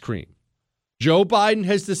ice cream. Joe Biden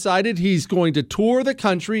has decided he's going to tour the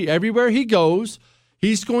country everywhere he goes.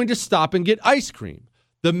 He's going to stop and get ice cream.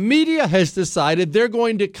 The media has decided they're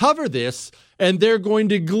going to cover this, and they're going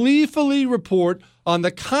to gleefully report on the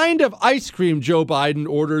kind of ice cream Joe Biden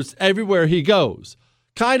orders everywhere he goes.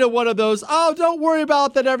 Kind of one of those, oh, don't worry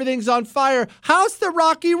about that, everything's on fire. How's the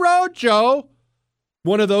rocky road, Joe?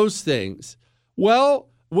 One of those things. Well,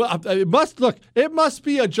 it must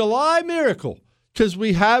be a July miracle, because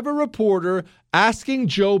we have a reporter asking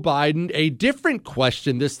Joe Biden a different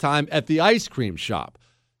question this time at the ice cream shop.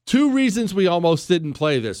 Two reasons we almost didn't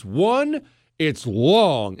play this. One, it's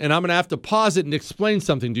long, and I'm going to have to pause it and explain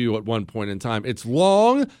something to you at one point in time. It's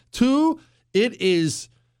long. Two, it is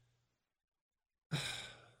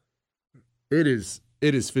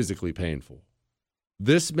physically painful.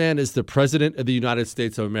 This man is the president of the United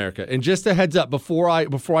States of America. And just a heads up, before I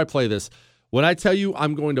play this, when I tell you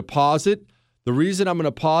I'm going to pause it, the reason I'm going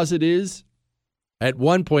to pause it is at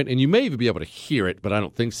one point, and you may even be able to hear it, but I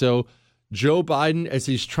don't think so, Joe Biden, as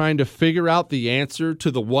he's trying to figure out the answer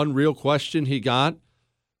to the one real question he got,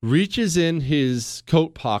 reaches in his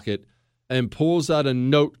coat pocket and pulls out a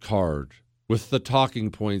note card with the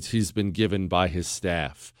talking points he's been given by his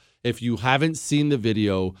staff. If you haven't seen the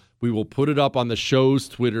video, we will put it up on the show's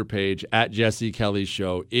Twitter page at Jesse Kelly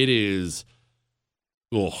Show. It is,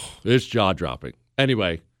 it's jaw-dropping.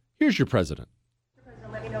 Anyway, here's your president. Mr.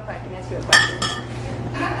 President, let me know if I can ask you a question.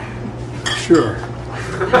 Sure.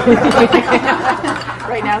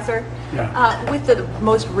 Right now, sir? Yeah. With the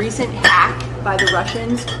most recent hack by the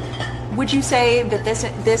Russians, would you say that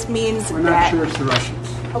this means We're not sure it's the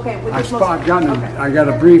Russians. Okay. With I got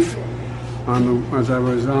a brief as I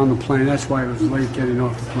was on the plane. That's why I was late getting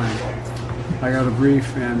off the plane. I got a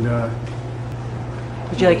brief, and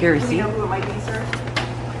would you like your receipt? Do you know who it might be, sir?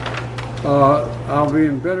 I'll be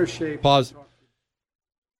in better shape. Pause.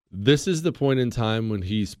 This is the point in time when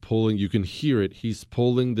he's pulling, you can hear it, he's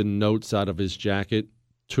pulling the notes out of his jacket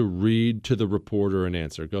to read to the reporter and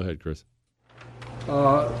answer. Go ahead, Chris.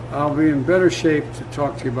 I'll be in better shape to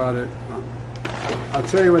talk to you about it. I'll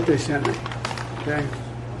tell you what they sent me, okay?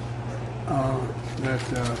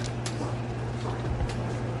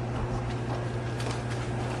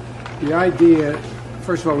 The idea,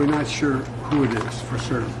 first of all, we're not sure who it is for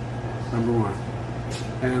certain, number one.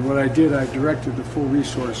 And what I did, I directed the full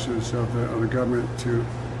resources of the government to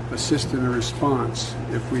assist in a response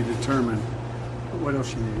if we determine. What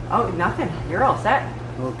else you need? Oh, nothing. You're all set.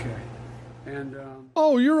 Okay. And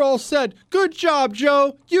oh, you're all set. Good job,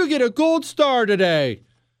 Joe. You get a gold star today.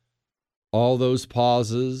 All those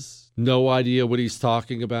pauses, no idea what he's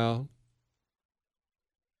talking about.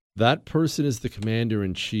 That person is the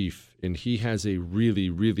commander-in-chief, and he has a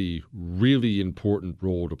really, really, really important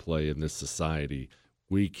role to play in this society.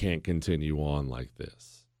 we can't continue on like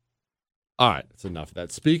this. All right, that's enough of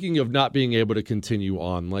that. Speaking of not being able to continue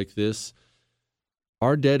on like this,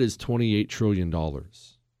 our debt is $28 trillion.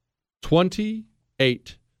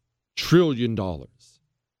 $28 trillion.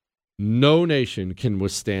 No nation can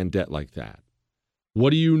withstand debt like that.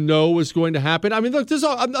 What do you know is going to happen? I mean, look,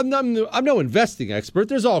 I'm no investing expert.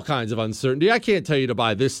 There's all kinds of uncertainty. I can't tell you to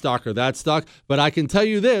buy this stock or that stock, but I can tell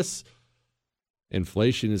you this.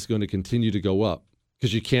 Inflation is going to continue to go up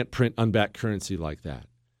because you can't print unbacked currency like that.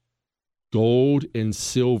 Gold and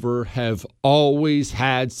silver have always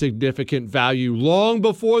had significant value. Long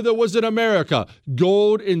before there was an America,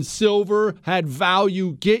 gold and silver had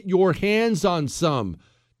value. Get your hands on some.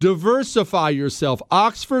 Diversify yourself.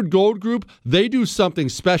 Oxford Gold Group, they do something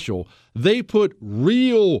special. They put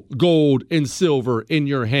real gold and silver in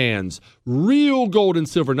your hands. Real gold and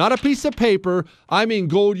silver, not a piece of paper. I mean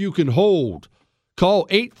gold you can hold. Call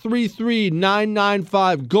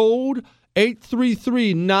 833-995-GOLD.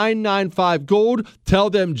 833-995-GOLD. Tell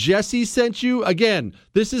them Jesse sent you. Again,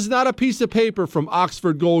 this is not a piece of paper from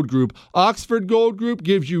Oxford Gold Group. Oxford Gold Group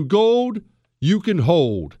gives you gold you can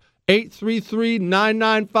hold.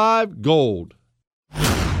 833-995-GOLD.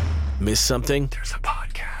 Miss something? There's a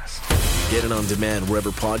podcast. Get it on demand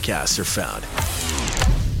wherever podcasts are found.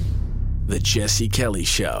 The Jesse Kelly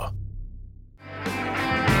Show.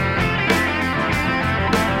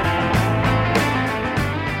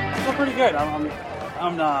 I feel pretty good.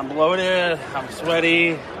 I'm bloated. I'm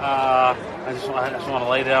sweaty. I just want to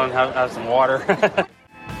lay down and have some water.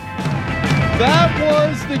 That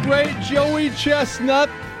was the great Joey Chestnut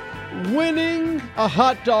winning a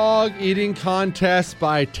hot dog eating contest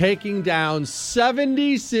by taking down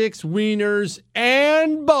 76 wieners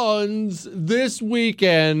and buns this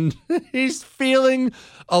weekend. He's feeling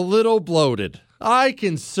a little bloated. I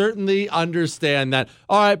can certainly understand that.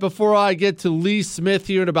 All right, before I get to Lee Smith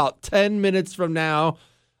here in about 10 minutes from now,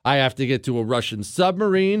 I have to get to a Russian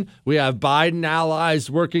submarine. We have Biden allies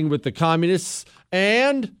working with the communists.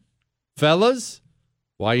 And, fellas,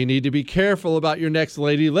 why you need to be careful about your next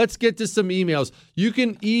lady. Let's get to some emails. You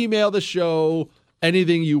can email the show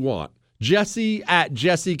anything you want.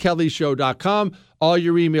 Jesse@jessekellyshow.com. All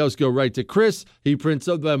your emails go right to Chris. He prints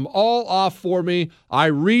them all off for me. I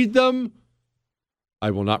read them.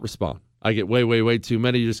 I will not respond. I get way too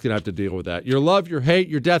many. You're just going to have to deal with that. Your love, your hate,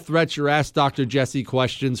 your death threats, your Ask Dr. Jesse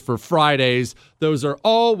questions for Fridays. Those are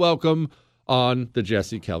all welcome on the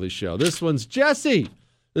Jesse Kelly Show. This one's Jesse.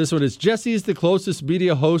 This one is Jesse is the closest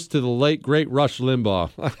media host to the late, great Rush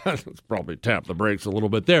Limbaugh. Let's probably tap the brakes a little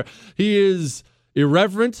bit there. He is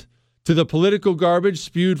irreverent to the political garbage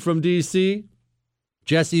spewed from D.C.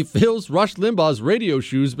 Jesse fills Rush Limbaugh's radio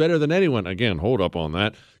shoes better than anyone. Again, hold up on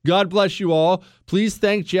that. God bless you all. Please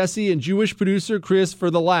thank Jesse and Jewish producer Chris for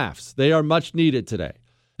the laughs. They are much needed today.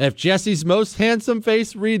 If Jesse's most handsome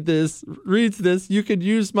face reads this, you could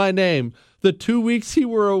use my name. The 2 weeks he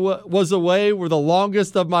was away were the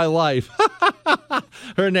longest of my life.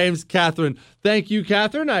 Her name's Catherine. Thank you,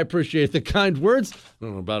 Catherine. I appreciate the kind words. I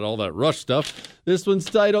don't know about all that Rush stuff. This one's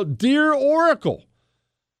titled, Dear Oracle,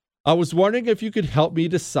 I was wondering if you could help me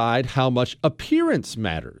decide how much appearance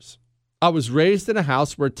matters. I was raised in a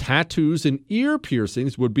house where tattoos and ear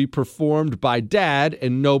piercings would be performed by dad,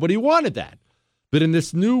 and nobody wanted that. But in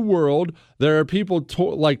this new world, there are people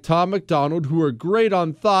like Tom McDonald who are great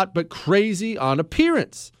on thought but crazy on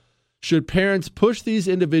appearance. Should parents push these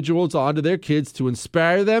individuals onto their kids to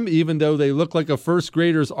inspire them, even though they look like a first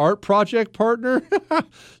grader's art project partner?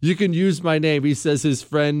 You can use my name. He says his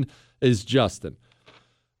friend is Justin.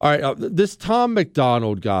 All right, this Tom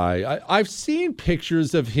McDonald guy, I've seen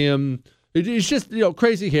pictures of him. He's just,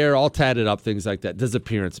 crazy hair, all tatted up, things like that. Does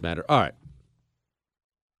appearance matter? All right.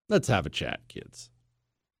 Let's have a chat, kids.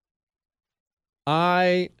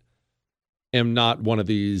 I am not one of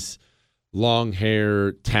these long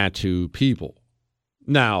hair tattoo people.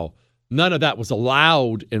 Now, none of that was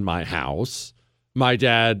allowed in my house. My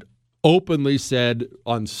dad openly said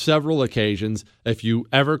on several occasions, if you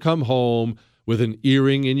ever come home with an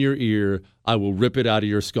earring in your ear, I will rip it out of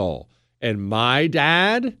your skull. And my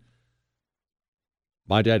dad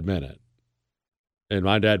meant it. And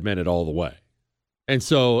my dad meant it all the way. And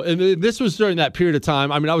so, and this was during that period of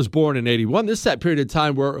time. I mean, I was born in 81. This is that period of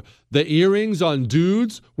time where the earrings on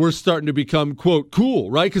dudes were starting to become, quote, cool,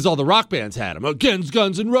 right? Because all the rock bands had them.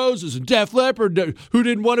 Guns N' Roses and Def Leppard. Who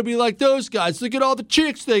didn't want to be like those guys? Look at all the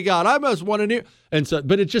chicks they got. I must want an ear. And so,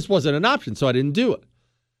 but it just wasn't an option, so I didn't do it.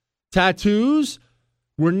 Tattoos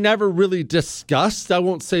were never really discussed. I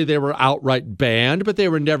won't say they were outright banned, but they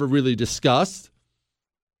were never really discussed.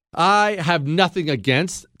 I have nothing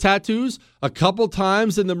against tattoos. A couple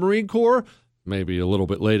times in the Marine Corps, maybe a little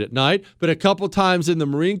bit late at night, but a couple times in the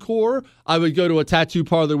Marine Corps, I would go to a tattoo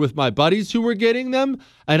parlor with my buddies who were getting them,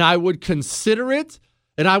 and I would consider it,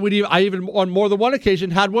 and I even on more than one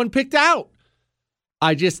occasion had one picked out.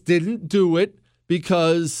 I just didn't do it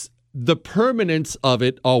because the permanence of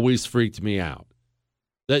it always freaked me out.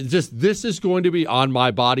 That just, this is going to be on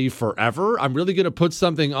my body forever. I'm really going to put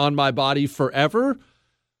something on my body forever.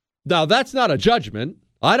 Now, that's not a judgment.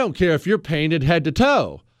 I don't care if you're painted head to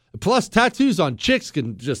toe. Plus, tattoos on chicks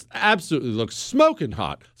can just absolutely look smoking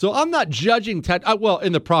hot. So I'm not judging well,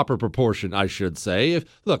 in the proper proportion, I should say.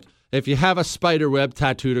 If you have a spider web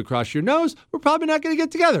tattooed across your nose, we're probably not going to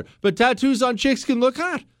get together. But tattoos on chicks can look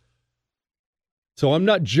hot. So I'm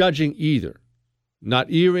not judging either.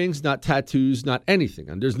 Not earrings, not tattoos, not anything.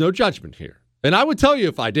 And there's no judgment here. And I would tell you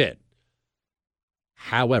if I did.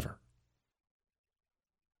 However,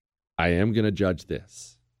 I am going to judge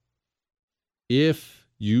this. If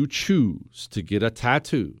you choose to get a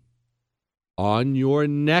tattoo on your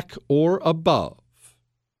neck or above,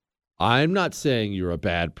 I'm not saying you're a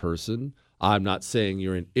bad person. I'm not saying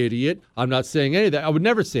you're an idiot. I'm not saying any of that. I would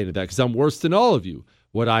never say any of that because I'm worse than all of you.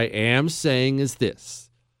 What I am saying is this.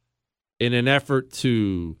 In an effort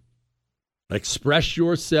to express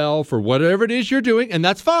yourself or whatever it is you're doing, and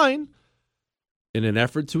that's fine, in an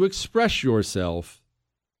effort to express yourself,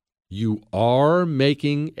 you are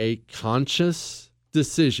making a conscious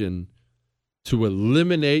decision to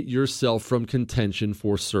eliminate yourself from contention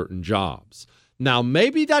for certain jobs. Now,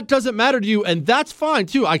 maybe that doesn't matter to you, and that's fine,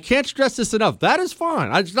 too. I can't stress this enough. That is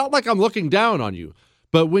fine. It's not like I'm looking down on you.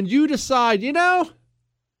 But when you decide,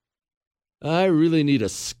 I really need a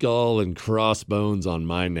skull and crossbones on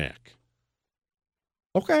my neck.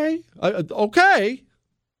 Okay. Okay.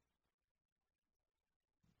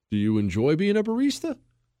 Do you enjoy being a barista?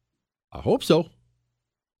 I hope so.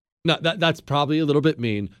 Now, that's probably a little bit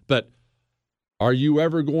mean, but are you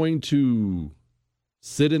ever going to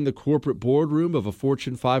sit in the corporate boardroom of a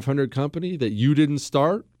Fortune 500 company that you didn't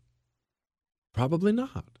start? Probably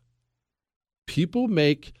not. People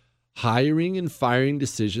make hiring and firing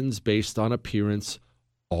decisions based on appearance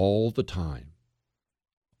all the time.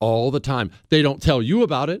 All the time. They don't tell you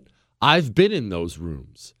about it. I've been in those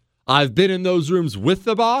rooms. I've been in those rooms with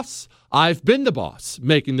the boss. I've been the boss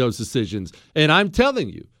making those decisions. And I'm telling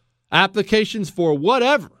you, applications for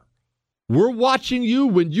whatever, we're watching you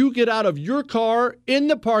when you get out of your car in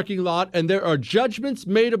the parking lot, and there are judgments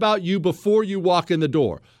made about you before you walk in the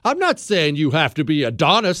door. I'm not saying you have to be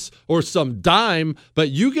Adonis or some dime,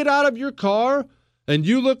 but you get out of your car and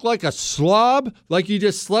you look like a slob, like you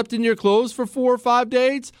just slept in your clothes for 4 or 5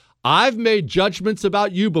 days. I've made judgments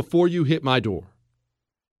about you before you hit my door.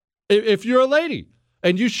 If you're a lady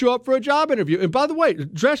and you show up for a job interview, and by the way,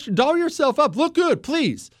 doll yourself up, look good,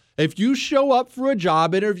 please. If you show up for a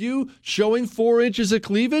job interview showing 4 inches of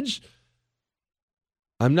cleavage,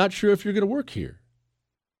 I'm not sure if you're going to work here.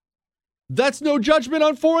 That's no judgment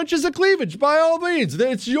on 4 inches of cleavage, by all means.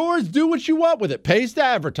 It's yours. Do what you want with it. Pays to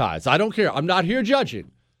advertise. I don't care. I'm not here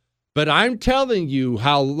judging. But I'm telling you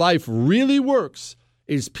how life really works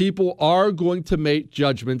is people are going to make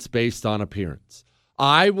judgments based on appearance.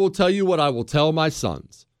 I will tell you what I will tell my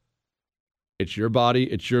sons. It's your body.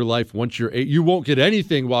 It's your life. Once you're 8, you won't get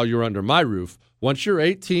anything while you're under my roof. Once you're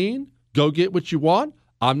 18, go get what you want.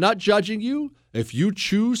 I'm not judging you. If you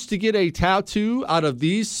choose to get a tattoo out of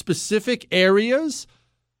these specific areas,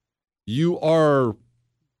 you are,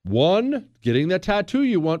 1, getting the tattoo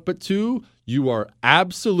you want, but 2, you are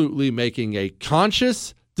absolutely making a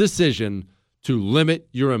conscious decision to limit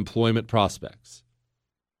your employment prospects.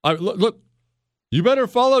 Look. You better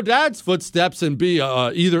follow Dad's footsteps and be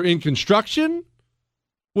either in construction,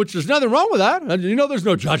 which there's nothing wrong with that. There's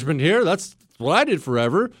no judgment here. That's what I did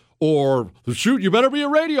forever. Or, shoot, you better be a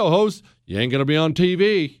radio host. You ain't going to be on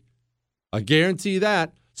TV. I guarantee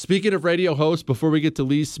that. Speaking of radio hosts, before we get to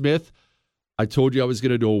Lee Smith, I told you I was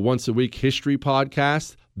going to do a once-a-week history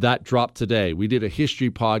podcast. That dropped today. We did a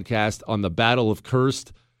history podcast on the Battle of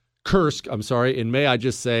Kursk. And may I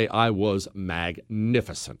just say, I was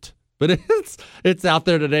magnificent. But it's out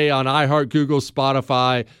there today on iHeart, Google,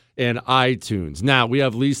 Spotify, and iTunes. Now, we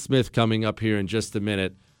have Lee Smith coming up here in just a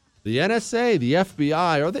minute. The NSA, the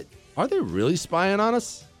FBI, are they really spying on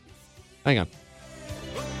us? Hang on.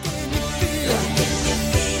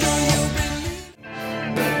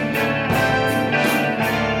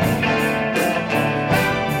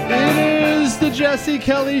 The Jesse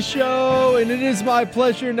Kelly Show, and it is my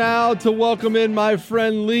pleasure now to welcome in my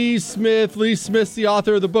friend Lee Smith. Lee Smith's the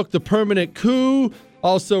author of the book, The Permanent Coup,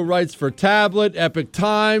 also writes for Tablet, Epic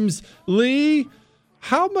Times. Lee,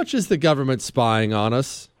 how much is the government spying on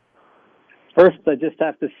us? First, I just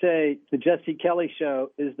have to say the Jesse Kelly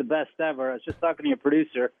Show is the best ever. I was just talking to your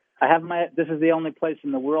producer. This is the only place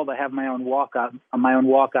in the world I have my own walk-on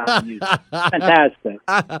music. Fantastic.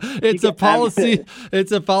 It's a policy.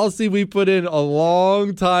 It's a policy we put in a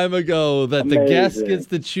long time ago that the guest gets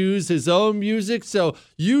to choose his own music. So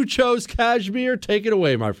you chose Kashmir. Take it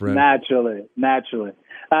away, my friend. Naturally.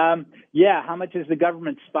 How much is the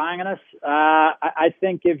government spying on us? I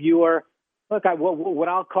think if you are, look, what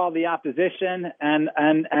I'll call the opposition, and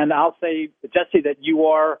I'll say, Jesse, that you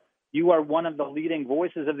are one of the leading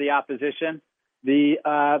voices of the opposition. The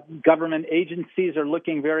government agencies are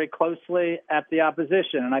looking very closely at the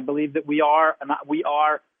opposition, and I believe that we are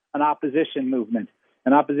an opposition movement,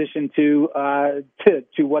 an opposition to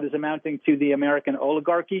what is amounting to the American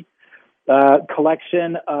oligarchy,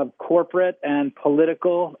 collection of corporate and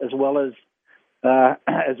political as well as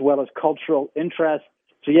cultural interests.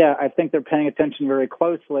 So I think they're paying attention very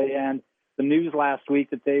closely. And the news last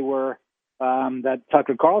week that they were that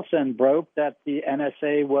Tucker Carlson broke that the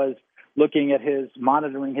NSA was looking at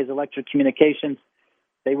monitoring his electric communications.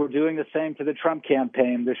 They were doing the same to the Trump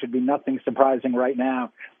campaign. There should be nothing surprising right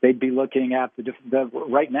now. They'd be looking at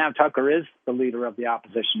right now. Tucker is the leader of the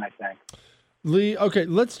opposition, I think. Lee, okay,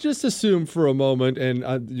 let's just assume for a moment,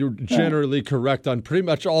 and you're generally correct on pretty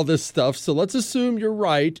much all this stuff, so let's assume you're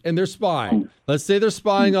right and they're spying. Let's say they're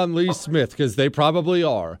spying on Lee Smith, because they probably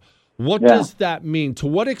are. What does that mean? To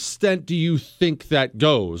what extent do you think that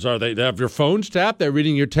goes? They have your phones tapped? They're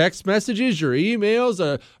reading your text messages, your emails?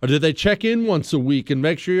 Or do they check in once a week and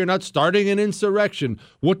make sure you're not starting an insurrection?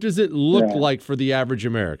 What does it look like for the average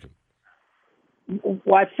American?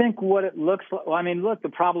 Well, I think what it looks like. Well, I mean, look, the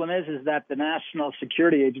problem is that the National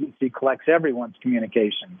Security Agency collects everyone's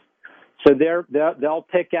communications, so they'll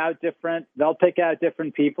pick out different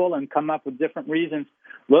people and come up with different reasons.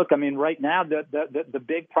 Look, I mean, right now the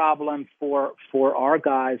big problem for our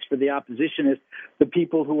guys, for the opposition, is the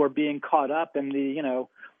people who are being caught up in the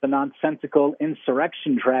nonsensical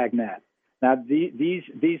insurrection dragnet. Now, these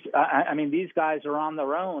guys are on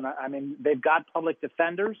their own. I mean, they've got public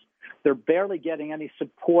defenders. They're barely getting any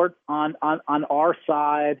support on our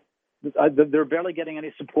side. They're barely getting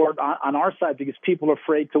any support on our side because people are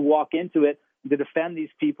afraid to walk into it to defend these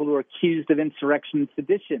people who are accused of insurrection and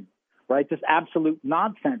sedition, right? Just absolute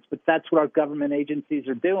nonsense. But that's what our government agencies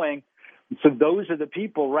are doing. So those are the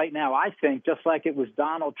people right now, I think, just like it was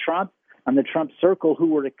Donald Trump and the Trump circle who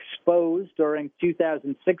were exposed during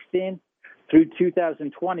 2016 through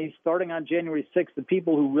 2020, starting on January 6th, the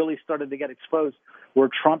people who really started to get exposed were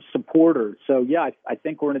Trump supporters. So, I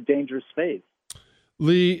think we're in a dangerous space.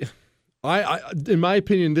 Lee, I in my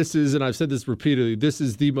opinion, this is, and I've said this repeatedly, this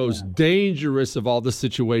is the most dangerous of all the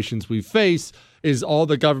situations we face, is all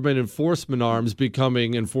the government enforcement arms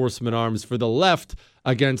becoming enforcement arms for the left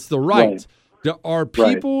against the right. Are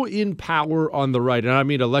people in power on the right, and I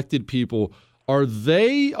mean elected people, are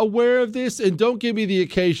they aware of this? And don't give me the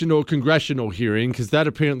occasional congressional hearing, because that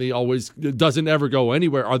apparently always doesn't ever go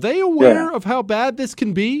anywhere. Are they aware of how bad this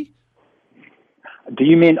can be? Do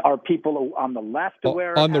you mean are people on the left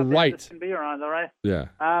aware on of the how right? bad this can be, or on the right? Yeah.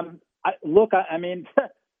 I mean,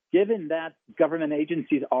 given that government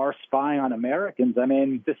agencies are spying on Americans, I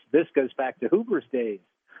mean, this goes back to Hoover's days.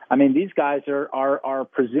 I mean, these guys are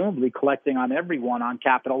presumably collecting on everyone on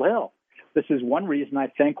Capitol Hill. This is one reason, I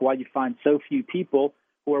think, why you find so few people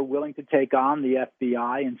who are willing to take on the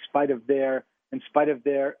FBI in spite of their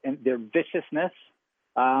viciousness,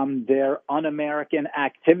 their un-American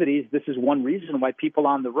activities. This is one reason why people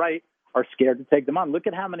on the right are scared to take them on. Look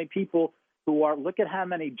at how many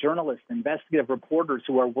journalists, investigative reporters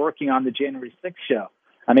who are working on the January 6th show.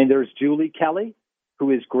 I mean, there's Julie Kelly,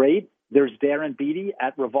 who is great. There's Darren Beattie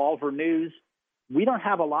at Revolver News. We don't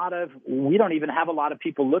even have a lot of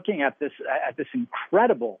people looking at this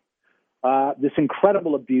incredible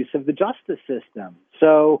abuse of the justice system.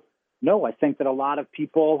 So no, I think that a lot of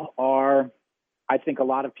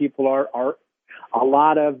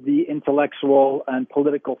the intellectual and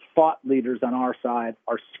political thought leaders on our side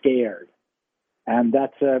are scared, and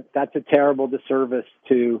that's a terrible disservice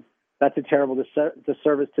to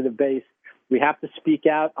the base. We have to speak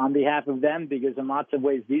out on behalf of them, because in lots of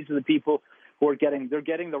ways these are the people who are getting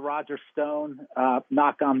the Roger Stone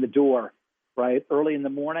knock on the door, right? Early in the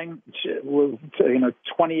morning,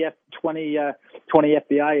 20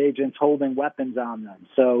 FBI agents holding weapons on them.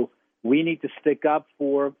 So we need to stick up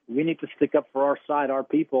for our side, our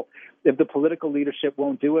people. If the political leadership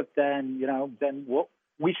won't do it, then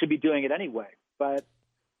we should be doing it anyway. But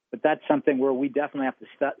that's something where we definitely have to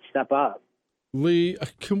step up. Lee,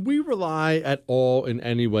 can we rely at all in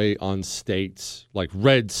any way on states, like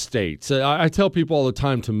red states? I tell people all the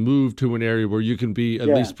time to move to an area where you can be at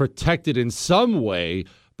least protected in some way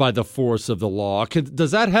by the force of the law.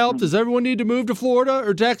 Does that help? Does everyone need to move to Florida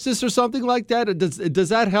or Texas or something like that? Does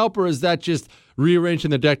that help, or is that just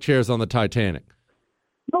rearranging the deck chairs on the Titanic?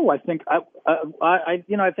 No, I think I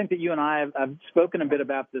think that you and I have spoken a bit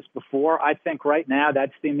about this before. I think right now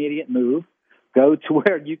that's the immediate move. Go to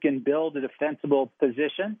where you can build a defensible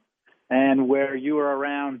position and where you are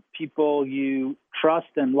around people you trust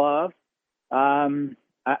and love.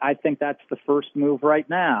 I think that's the first move right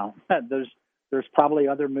now. There's probably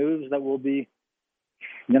other moves that will be,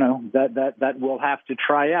 that we'll have to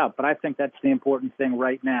try out. But I think that's the important thing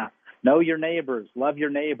right now. Know your neighbors, love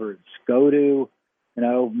your neighbors. Go to,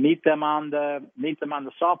 meet them on the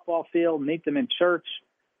softball field, meet them in church,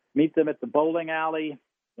 meet them at the bowling alley.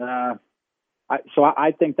 So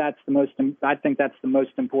I think that's the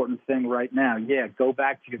most important thing right now. Yeah, go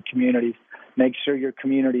back to your communities. Make sure your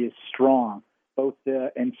community is strong, both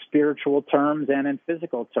in spiritual terms and in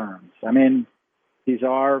physical terms. I mean, these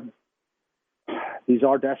are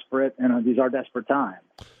desperate, these are desperate times.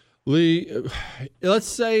 Lee, let's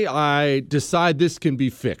say I decide this can be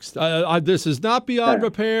fixed. This is not beyond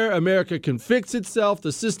repair. America can fix itself.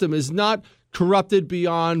 The system is not corrupted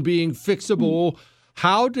beyond being fixable.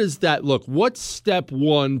 How does that look? What's step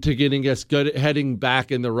one to getting us heading back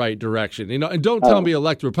in the right direction? And don't tell me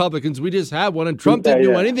elect Republicans. We just had one, and Trump didn't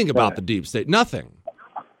do anything about the deep state. Nothing.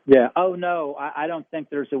 Yeah. Oh, no, I don't think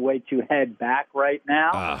there's a way to head back right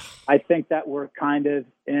now. I think that we're kind of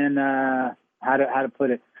in, how to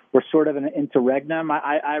put it, we're sort of in an interregnum.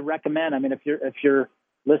 I recommend, if your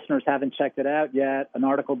listeners haven't checked it out yet, an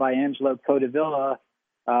article by Angelo Codevilla,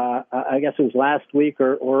 I guess it was last week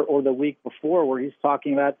or the week before, where he's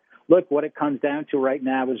talking about, look, what it comes down to right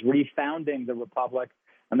now is refounding the republic.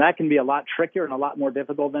 And that can be a lot trickier and a lot more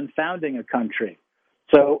difficult than founding a country.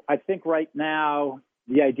 So I think right now,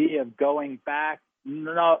 the idea of going back,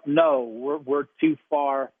 no, we're too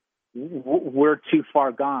far. We're too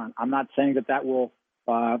far gone. I'm not saying that will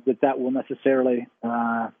necessarily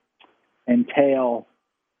entail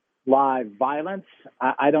live violence.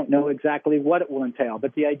 I don't know exactly what it will entail,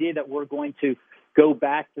 but the idea that we're going to go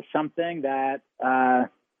back to something that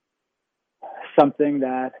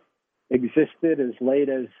existed as late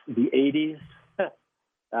as the 80s,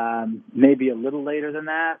 maybe a little later than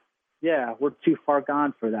that. Yeah, we're too far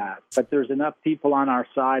gone for that. But there's enough people on our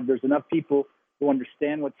side. There's enough people who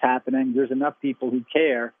understand what's happening. There's enough people who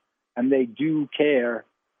care, and they do care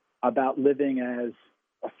about living as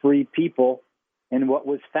a free people in what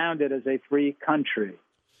was founded as a free country.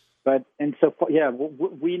 But and so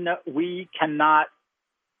we cannot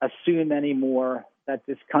assume anymore that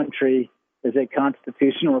this country is a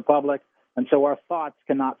constitutional republic, and so our thoughts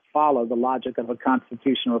cannot follow the logic of a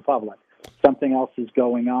constitutional republic. Something else is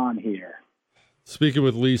going on here. Speaking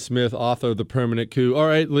with Lee Smith, author of The Permanent Coup. All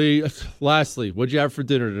right, Lee, lastly, what'd you have for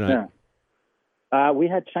dinner tonight? Yeah. We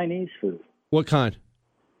had Chinese food. What kind?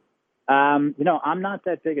 I'm not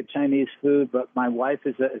that big at Chinese food, but my wife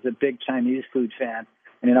is a big Chinese food fan.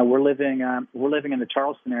 And we're living in the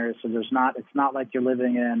Charleston area, so it's not like you're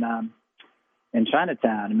living in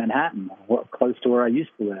Chinatown in Manhattan, close to where I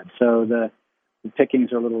used to live. So the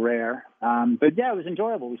pickings are a little rare. But yeah, it was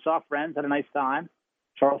enjoyable. We saw friends, had a nice time.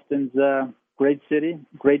 Charleston's a great city,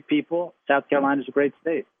 great people. South Carolina's a great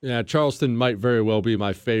state. Yeah, Charleston might very well be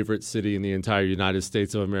my favorite city in the entire United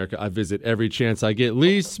States of America. I visit every chance I get.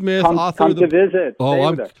 Lee Smith, author of to visit.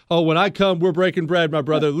 When I come, we're breaking bread, my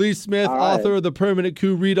brother. Lee Smith, author of The Permanent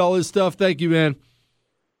Coup. Read all his stuff. Thank you, man.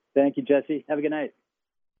 Thank you, Jesse. Have a good night.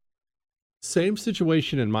 Same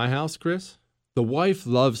situation in my house, Chris. The wife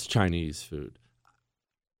loves Chinese food.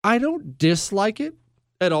 I don't dislike it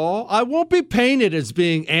at all. I won't be painted as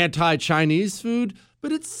being anti-Chinese food,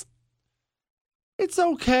 but it's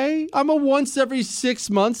okay. I'm a once every 6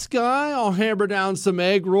 months guy. I'll hammer down some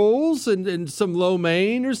egg rolls and some lo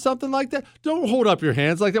mein or something like that. Don't hold up your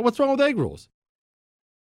hands like that. What's wrong with egg rolls?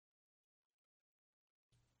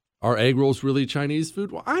 Are egg rolls really Chinese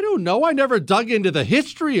food? Well, I don't know. I never dug into the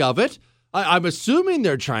history of it. I'm assuming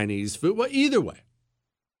they're Chinese food. Well, either way.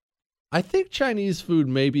 I think Chinese food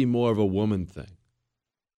may be more of a woman thing.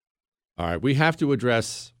 All right, we have to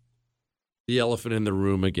address the elephant in the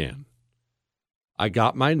room again. I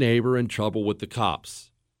got my neighbor in trouble with the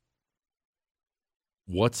cops.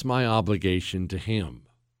 What's my obligation to him?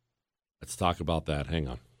 Let's talk about that. Hang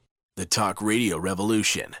on. The Talk Radio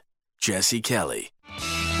Revolution. Jesse Kelly.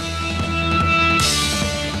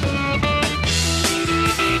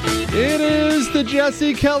 It is the the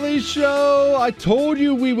Jesse Kelly Show. I told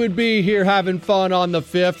you we would be here having fun on the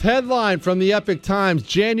 5th. Headline from the Epic Times,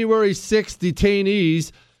 January 6th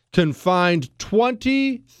detainees confined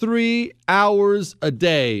 23 hours a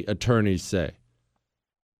day, attorneys say.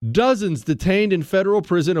 Dozens detained in federal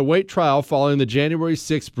prison await trial following the January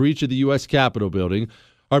 6th breach of the U.S. Capitol building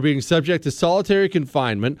are being subject to solitary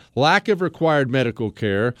confinement, lack of required medical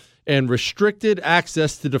care, and restricted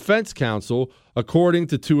access to defense counsel, according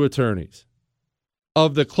to two attorneys.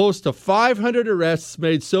 Of the close to 500 arrests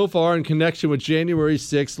made so far in connection with January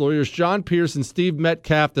 6, lawyers John Pierce and Steve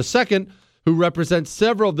Metcalf II, who represent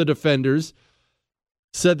several of the defenders,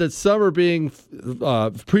 said that some are being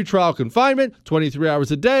pretrial confinement, 23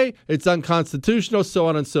 hours a day, it's unconstitutional, so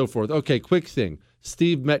on and so forth. Okay, quick thing.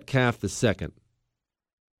 Steve Metcalf II.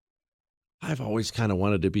 I've always kind of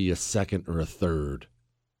wanted to be a second or a third.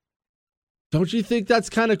 Don't you think that's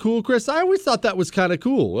kind of cool, Chris? I always thought that was kind of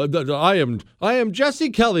cool. I am Jesse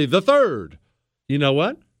Kelly the third. You know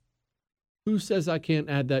what? Who says I can't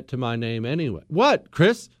add that to my name anyway? What,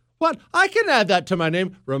 Chris? What? I can add that to my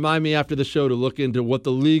name. Remind me after the show to look into what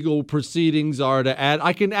the legal proceedings are to add.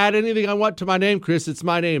 I can add anything I want to my name, Chris. It's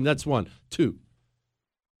my name. That's one. Two.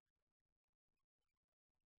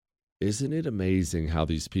 Isn't it amazing how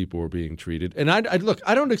these people are being treated? And look,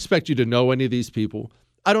 I don't expect you to know any of these people.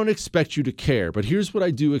 I don't expect you to care, but here's what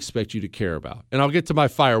I do expect you to care about. And I'll get to my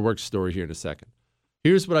fireworks story here in a second.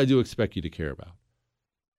 Here's what I do expect you to care about.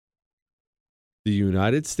 The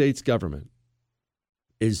United States government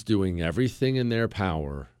is doing everything in their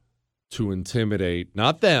power to intimidate,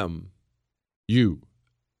 not them, you.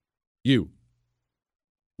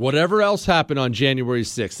 Whatever else happened on January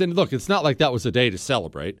 6th, and look, it's not like that was a day to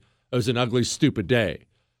celebrate. It was an ugly, stupid day.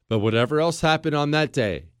 But whatever else happened on that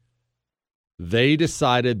day, they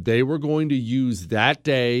decided they were going to use that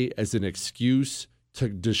day as an excuse to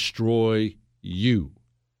destroy you.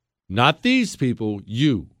 Not these people,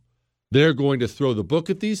 you. They're going to throw the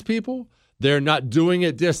book at these people. They're not doing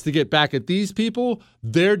it just to get back at these people.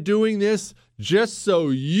 They're doing this just so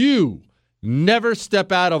you never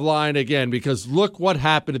step out of line again, because look what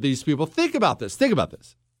happened to these people. Think about this.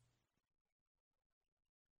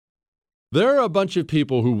 There are a bunch of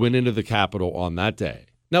people who went into the Capitol on that day.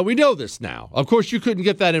 Now, we know this now. Of course, you couldn't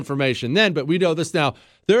get that information then, but we know this now.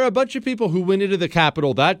 There are a bunch of people who went into the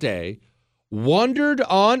Capitol that day, wandered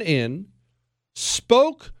on in,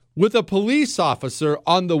 spoke with a police officer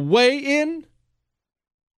on the way in,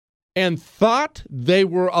 and thought they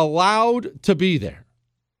were allowed to be there.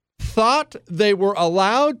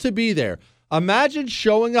 Imagine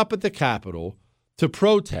showing up at the Capitol to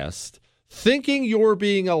protest, thinking you're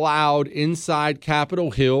being allowed inside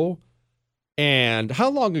Capitol Hill. And how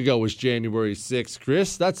long ago was January 6th,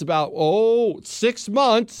 Chris? That's about, 6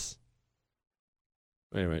 months.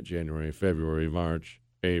 Wait a minute, January, February, March,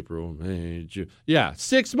 April, May, June. Yeah,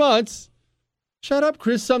 6 months. Shut up,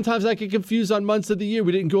 Chris. Sometimes I get confused on months of the year.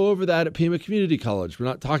 We didn't go over that at Pima Community College. We're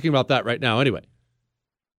not talking about that right now. Anyway.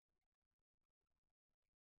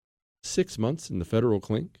 6 months in the federal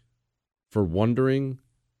clink for wandering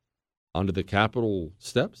onto the Capitol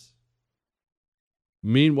steps?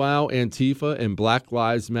 Meanwhile, Antifa and Black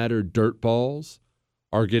Lives Matter dirtballs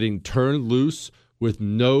are getting turned loose with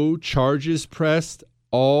no charges pressed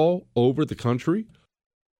all over the country.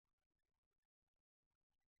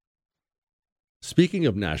 Speaking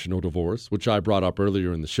of national divorce, which I brought up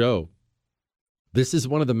earlier in the show, this is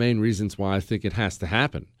one of the main reasons why I think it has to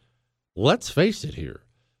happen. Let's face it here.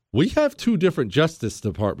 We have two different justice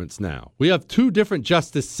departments now. We have two different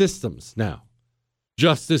justice systems now.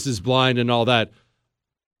 Justice is blind and all that.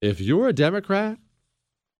 If you're a Democrat,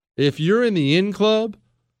 if you're in the in club,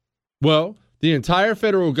 well, the entire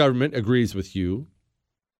federal government agrees with you.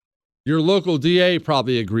 Your local DA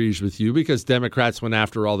probably agrees with you because Democrats went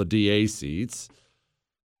after all the DA seats.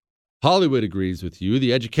 Hollywood agrees with you.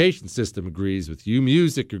 The education system agrees with you.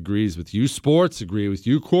 Music agrees with you. Sports agree with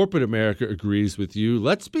you. Corporate America agrees with you.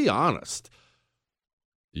 Let's be honest.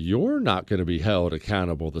 You're not going to be held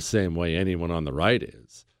accountable the same way anyone on the right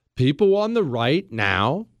is. People on the right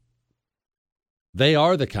now, they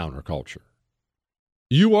are the counterculture.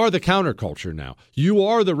 You are the counterculture now. You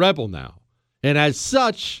are the rebel now. And as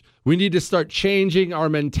such, we need to start changing our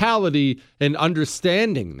mentality and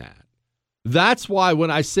understanding that. That's why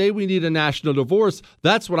when I say we need a national divorce,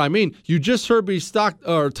 that's what I mean. You just heard me talk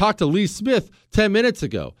to Lee Smith 10 minutes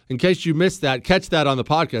ago. In case you missed that, catch that on the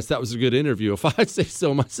podcast. That was a good interview, if I say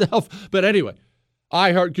so myself. But anyway,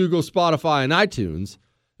 iHeart, Google, Spotify, and iTunes.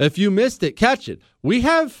 If you missed it, catch it. We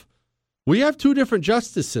have two different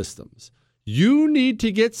justice systems. You need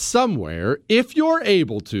to get somewhere, if you're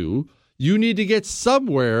able to, you need to get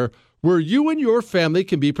somewhere where you and your family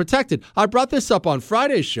can be protected. I brought this up on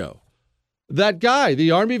Friday's show. That guy,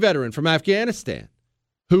 the Army veteran from Afghanistan,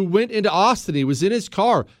 who went into Austin, he was in his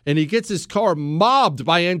car, and he gets his car mobbed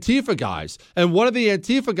by Antifa guys. And one of the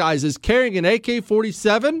Antifa guys is carrying an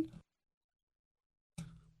AK-47,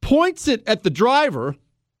 points it at the driver.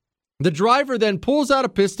 The driver then pulls out a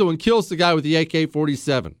pistol and kills the guy with the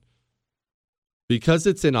AK-47. Because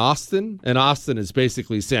it's in Austin, and Austin is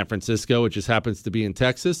basically San Francisco, it just happens to be in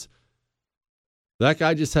Texas, that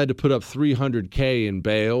guy just had to put up $300K in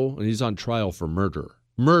bail, and he's on trial for murder.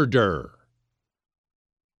 Murder.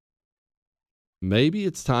 Maybe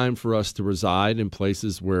it's time for us to reside in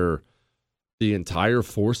places where the entire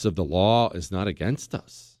force of the law is not against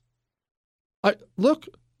us. Look,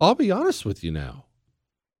 I'll be honest with you now.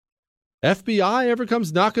 FBI ever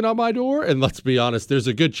comes knocking on my door, and let's be honest, there's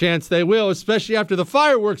a good chance they will, especially after the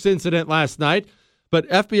fireworks incident last night, but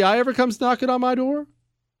FBI ever comes knocking on my door,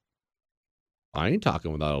 I ain't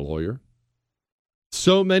talking without a lawyer.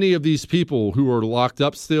 So many of these people who are locked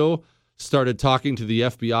up still started talking to the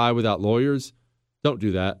FBI without lawyers. Don't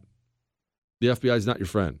do that. The FBI is not your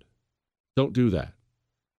friend. Don't do that.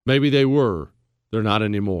 Maybe they were. They're not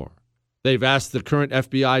anymore. They've asked the current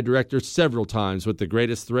FBI director several times what the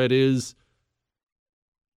greatest threat is.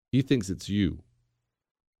 He thinks it's you.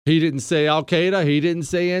 He didn't say Al-Qaeda. He didn't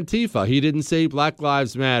say Antifa. He didn't say Black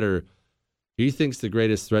Lives Matter. He thinks the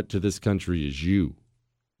greatest threat to this country is you.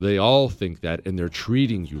 They all think that, and they're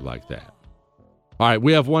treating you like that. All right,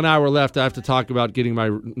 we have 1 hour left. I have to talk about getting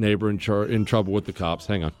my neighbor in trouble with the cops.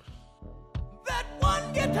 Hang on. That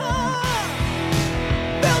one guitar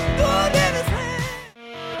felt good in his hand.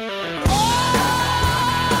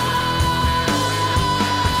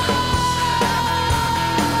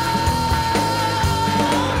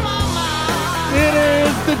 It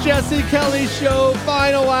is the Jesse Kelly Show,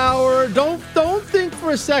 final hour. Don't think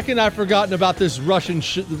for a second I've forgotten about this Russian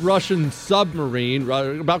submarine.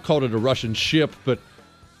 About called it a Russian ship, but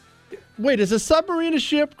wait, is a submarine a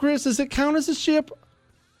ship, Chris? Does it count as a ship?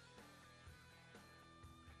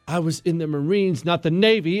 I was in the Marines, not the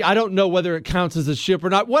Navy. I don't know whether it counts as a ship or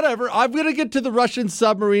not. Whatever. I'm going to get to the Russian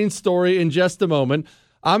submarine story in just a moment.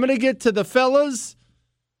 I'm going to get to the fellas.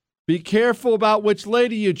 Be careful about which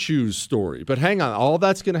lady you choose story. But hang on. All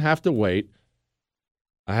that's going to have to wait.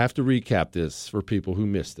 I have to recap this for people who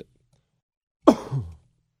missed it.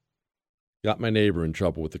 Got my neighbor in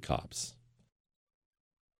trouble with the cops.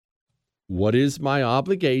 What is my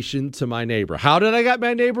obligation to my neighbor? How did I get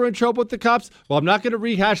my neighbor in trouble with the cops? Well, I'm not going to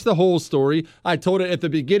rehash the whole story. I told it at the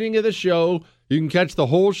beginning of the show. You can catch the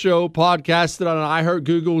whole show podcasted on iHeart,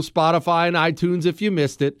 Google, Spotify, and iTunes if you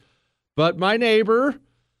missed it. But my neighbor,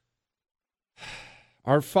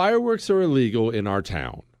 our fireworks are illegal in our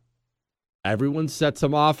town. Everyone sets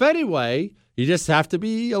them off anyway. You just have to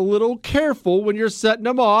be a little careful when you're setting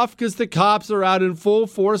them off because the cops are out in full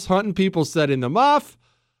force hunting people setting them off.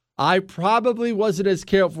 I probably wasn't as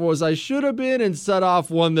careful as I should have been and set off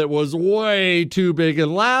one that was way too big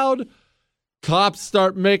and loud. Cops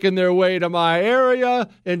start making their way to my area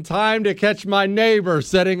in time to catch my neighbor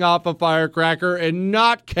setting off a firecracker and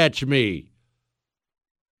not catch me.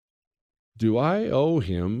 Do I owe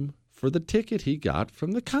him for the ticket he got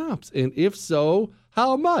from the cops? And if so,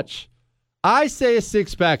 how much? I say a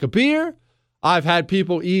 6-pack of beer. I've had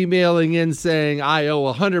people emailing in saying I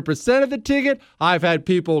owe 100% of the ticket. I've had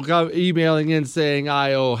people emailing in saying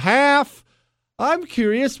I owe half. I'm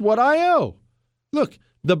curious what I owe. Look,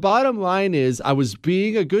 the bottom line is I was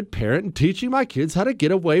being a good parent and teaching my kids how to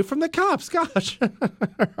get away from the cops. Gosh. All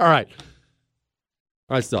right.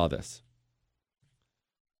 I saw this.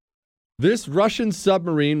 This Russian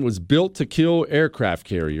submarine was built to kill aircraft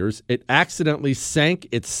carriers. It accidentally sank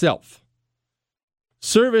itself.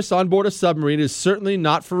 Service on board a submarine is certainly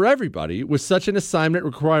not for everybody, with such an assignment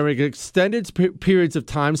requiring extended periods of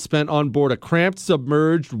time spent on board a cramped,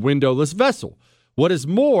 submerged, windowless vessel. What is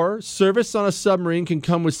more, service on a submarine can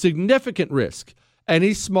come with significant risk.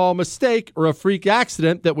 Any small mistake or a freak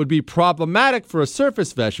accident that would be problematic for a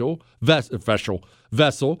surface vessel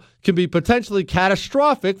can be potentially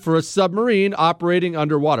catastrophic for a submarine operating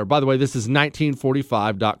underwater. By the way, this is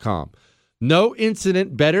 1945.com. No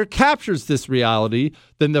incident better captures this reality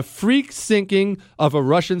than the freak sinking of a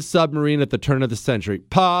Russian submarine at the turn of the century.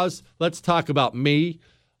 Pause. Let's talk about me.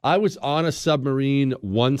 I was on a submarine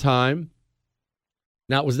one time.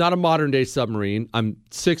 Now, it was not a modern-day submarine. I'm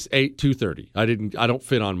 6'8", 230. I don't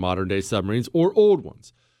fit on modern-day submarines or old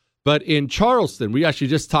ones. But in Charleston, we actually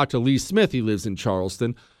just talked to Lee Smith. He lives in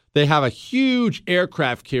Charleston. They have a huge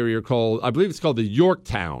aircraft carrier called, I believe it's called the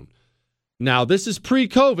Yorktown. Now, this is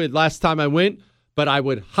pre-COVID. Last time I went, but I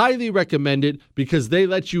would highly recommend it because they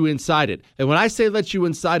let you inside it. And when I say let you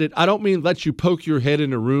inside it, I don't mean let you poke your head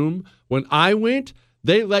in a room. When I went,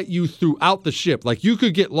 they let you throughout the ship. Like, you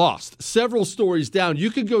could get lost. Several stories down, you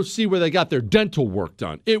could go see where they got their dental work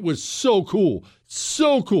done. It was so cool.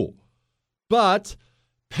 So cool. But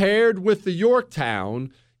paired with the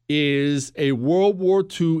Yorktown is a World War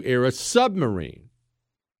II era submarine.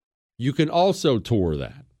 You can also tour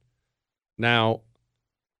that. Now,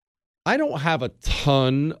 I don't have a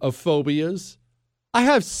ton of phobias. I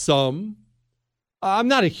have some. I'm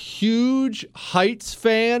not a huge heights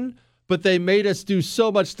fan, but they made us do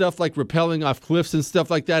so much stuff like rappelling off cliffs and stuff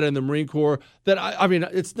like that in the Marine Corps that, I mean,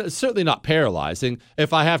 it's certainly not paralyzing.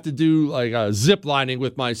 If I have to do like zip lining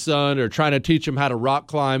with my son or trying to teach him how to rock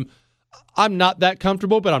climb, I'm not that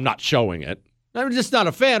comfortable, but I'm not showing it. I'm just not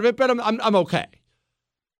a fan of it, but I'm okay.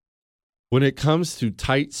 When it comes to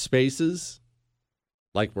tight spaces,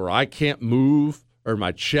 like where I can't move or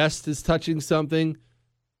my chest is touching something,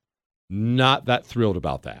 not that thrilled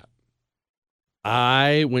about that.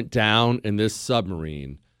 I went down in this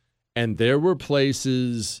submarine, and there were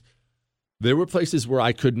places where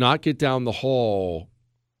I could not get down the hall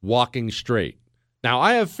walking straight. Now,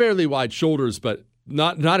 I have fairly wide shoulders, but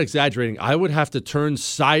not exaggerating. I would have to turn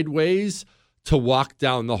sideways to walk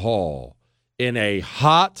down the hall in a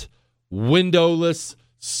hot, windowless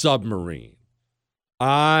submarine.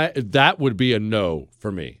 That would be a no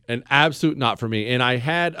for me, an absolute not for me. And I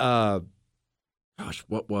had,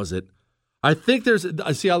 what was it? I think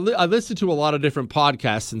I listen to a lot of different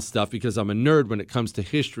podcasts and stuff because I'm a nerd when it comes to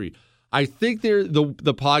history. I think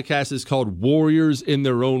the podcast is called Warriors in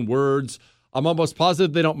Their Own Words. I'm almost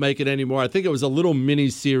positive they don't make it anymore. I think it was a little mini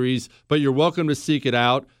series, but you're welcome to seek it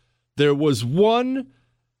out. There was one,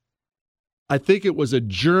 I think it was a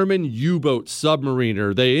German U-boat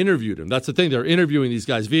submariner. They interviewed him. That's the thing. They're interviewing these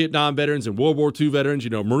guys, Vietnam veterans and World War II veterans,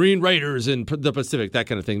 Marine Raiders in the Pacific, that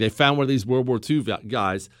kind of thing. They found one of these World War II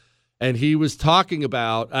guys, and he was talking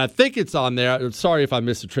about, I think it's on there. I'm sorry if I'm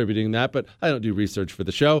misattributing that, but I don't do research for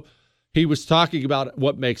the show. He was talking about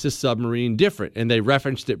what makes a submarine different, and they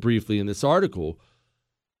referenced it briefly in this article.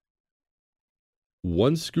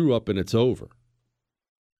 One screw up and it's over.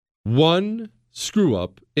 One screw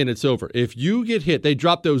up and it's over. If you get hit, they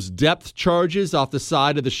drop those depth charges off the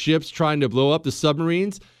side of the ships trying to blow up the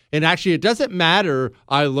submarines. And actually, it doesn't matter,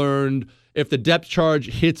 I learned, if the depth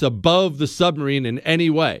charge hits above the submarine in any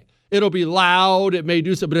way. It'll be loud, it may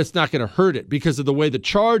do something, but it's not going to hurt it because of the way the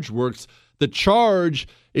charge works. The charge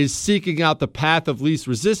is seeking out the path of least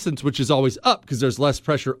resistance, which is always up because there's less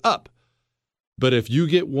pressure up. But if you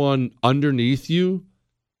get one underneath you,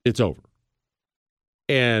 it's over.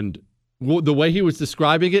 And the way he was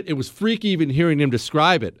describing it, it was freaky even hearing him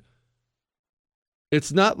describe it.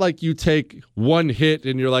 It's not like you take one hit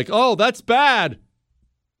and you're like, oh, that's bad.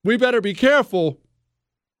 We better be careful.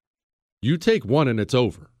 You take one and it's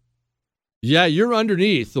over. Yeah, you're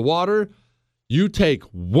underneath the water. You take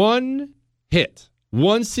one hit,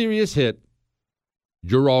 one serious hit,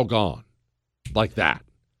 you're all gone. Like that.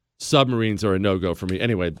 Submarines are a no-go for me.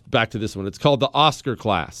 Anyway, back to this one. It's called the Oscar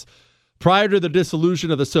class. Prior to the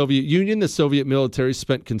dissolution of the Soviet Union, the Soviet military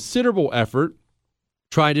spent considerable effort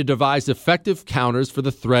trying to devise effective counters for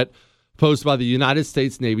the threat posed by the United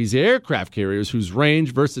States Navy's aircraft carriers, whose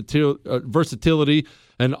range, versatility,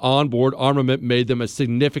 and onboard armament made them a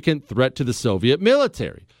significant threat to the Soviet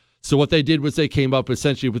military. So what they did was they came up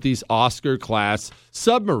essentially with these Oscar-class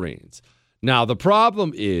submarines. Now, the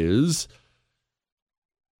problem is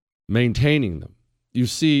maintaining them. You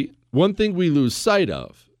see, one thing we lose sight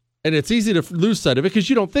of, and it's easy to lose sight of it because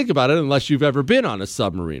you don't think about it unless you've ever been on a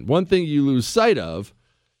submarine. One thing you lose sight of,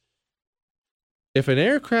 if an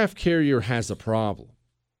aircraft carrier has a problem,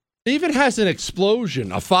 even has an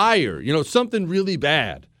explosion, a fire, something really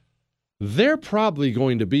bad, they're probably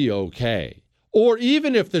going to be okay. Or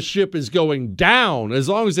even if the ship is going down, as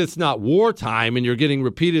long as it's not wartime and you're getting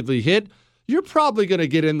repeatedly hit, you're probably going to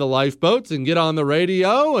get in the lifeboats and get on the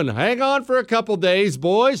radio and hang on for a couple days,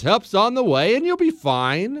 boys. Help's on the way, and you'll be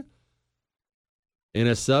fine. In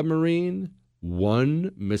a submarine,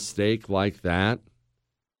 one mistake like that,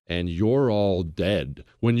 and you're all dead.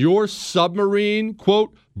 When your submarine,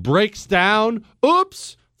 quote, breaks down,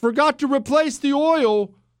 oops, forgot to replace the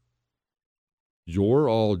oil, you're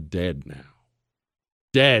all dead now.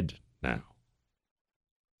 Dead now.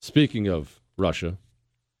 Speaking of Russia,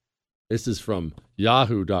 this is from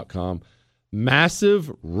yahoo.com.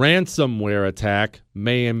 Massive ransomware attack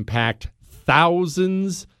may impact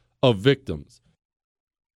thousands of victims.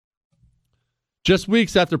 Just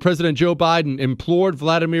weeks after President Joe Biden implored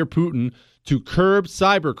Vladimir Putin to curb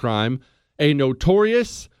cybercrime, a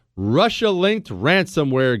notorious Russia-linked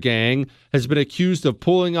ransomware gang has been accused of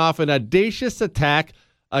pulling off an audacious attack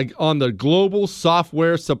on the global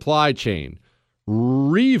software supply chain.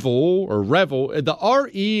 Revel, the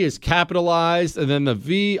R-E is capitalized, and then the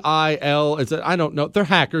V-I-L is, I don't know. They're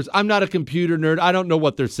hackers. I'm not a computer nerd. I don't know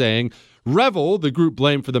what they're saying. Revel, the group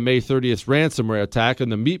blamed for the May 30th ransomware attack on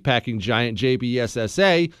the meatpacking giant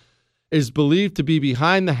JBSSA, is believed to be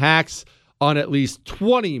behind the hacks on at least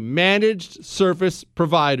 20 managed service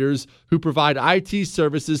providers who provide IT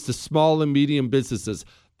services to small and medium businesses.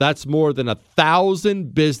 That's more than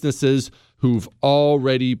 1,000 businesses who've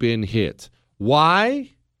already been hit. Why?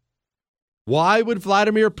 Why would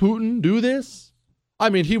Vladimir Putin do this? I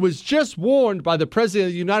mean, he was just warned by the President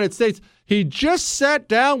of the United States. He just sat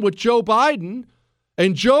down with Joe Biden,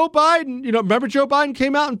 and Joe Biden, remember Joe Biden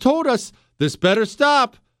came out and told us, this better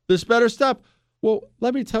stop. This better stop. Well,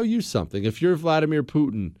 let me tell you something. If you're Vladimir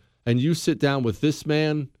Putin and you sit down with this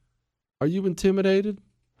man, are you intimidated?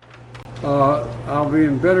 I'll be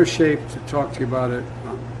in better shape to talk to you about it.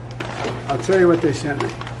 I'll tell you what they sent me,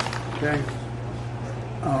 okay?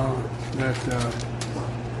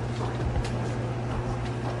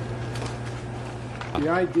 The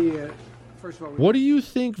idea, first of all... What do you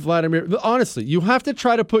think, Vladimir? Honestly, you have to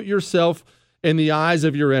try to put yourself in the eyes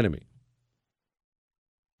of your enemy.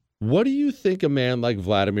 What do you think a man like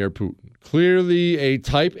Vladimir Putin, clearly a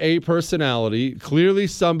type A personality, clearly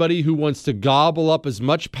somebody who wants to gobble up as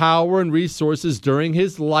much power and resources during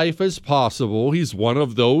his life as possible, he's one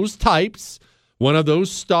of those types, one of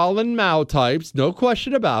those Stalin Mao types, no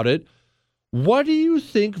question about it. What do you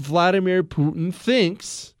think Vladimir Putin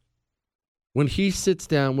thinks when he sits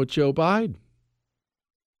down with Joe Biden?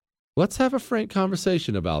 Let's have a frank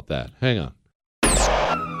conversation about that. Hang on.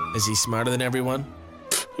 Is he smarter than everyone?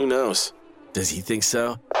 Who knows? Does he think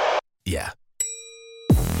so? Yeah.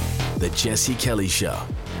 The Jesse Kelly Show.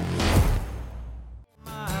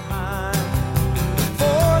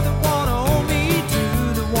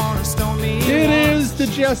 It is the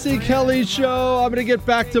Jesse Kelly Show. I'm going to get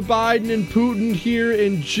back to Biden and Putin here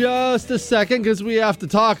in just a second because we have to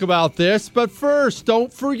talk about this. But first,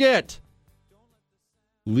 don't forget,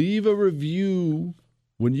 leave a review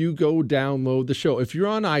when you go download the show. If you're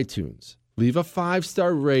on iTunes, leave a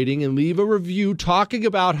 5-star rating and leave a review talking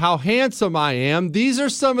about how handsome I am. These are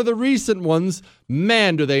some of the recent ones.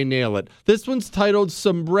 Man, do they nail it. This one's titled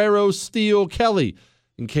Sombrero Steel Kelly.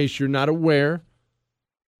 In case you're not aware,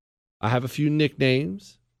 I have a few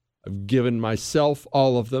nicknames. I've given myself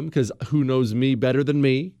all of them because who knows me better than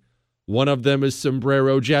me? One of them is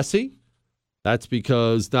Sombrero Jesse. That's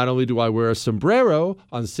because not only do I wear a sombrero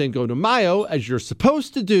on Cinco de Mayo, as you're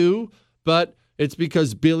supposed to do, but it's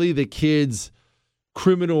because Billy the Kid's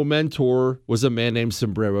criminal mentor was a man named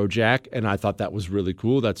Sombrero Jack, and I thought that was really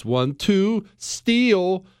cool. That's one. 2,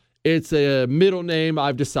 Steel. It's a middle name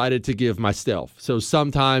I've decided to give myself. So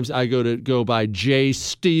sometimes I go by J.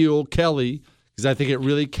 Steel Kelly because I think it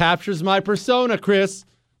really captures my persona, Chris.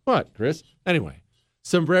 What, Chris? Anyway,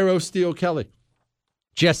 Sombrero Steel Kelly.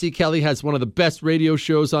 Jesse Kelly has one of the best radio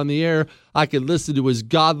shows on the air. I could listen to his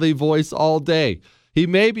godly voice all day. He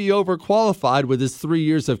may be overqualified with his 3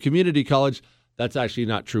 years of community college. That's actually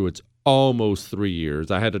not true. It's almost 3 years.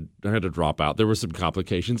 I had to drop out. There were some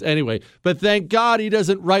complications. Anyway, but thank God he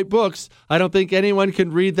doesn't write books. I don't think anyone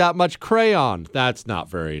can read that much crayon. That's not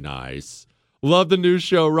very nice. Love the new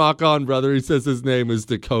show. Rock on, brother. He says his name is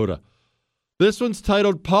Dakota. This one's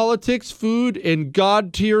titled Politics, Food, and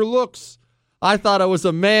God-Tier Looks. I thought I was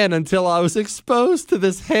a man until I was exposed to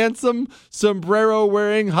this handsome,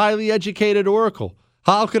 sombrero-wearing, highly educated oracle.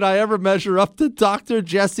 How could I ever measure up to Dr.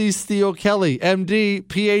 Jesse Steel Kelly, MD,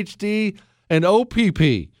 PhD, and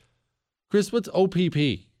OPP? Chris, what's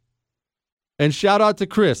OPP? And shout out to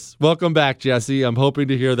Chris. Welcome back, Jesse. I'm hoping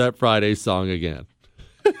to hear that Friday song again.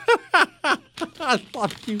 I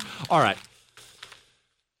love you. All right.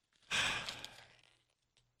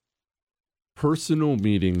 Personal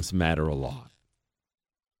meetings matter a lot.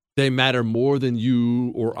 They matter more than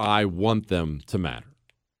you or I want them to matter.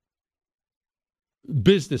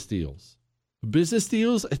 Business deals. Business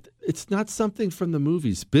deals, it's not something from the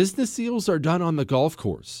movies. Business deals are done on the golf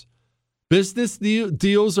course. Business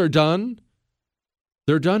deals are done.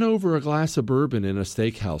 They're done over a glass of bourbon in a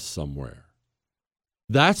steakhouse somewhere.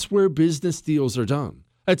 That's where business deals are done.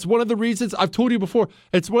 It's one of the reasons, I've told you before,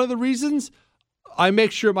 it's one of the reasons I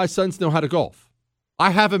make sure my sons know how to golf.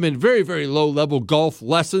 I have them in very, very low-level golf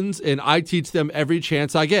lessons, and I teach them every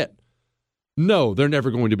chance I get. No, they're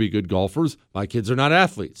never going to be good golfers. My kids are not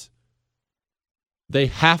athletes. They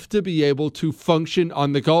have to be able to function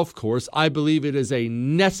on the golf course. I believe it is a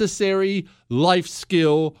necessary life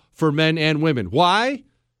skill for men and women. Why?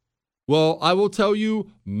 Well, I will tell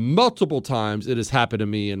you multiple times it has happened to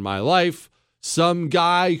me in my life. Some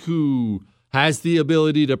guy who has the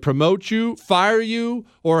ability to promote you, fire you,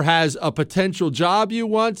 or has a potential job you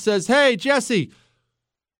want says, hey, Jesse,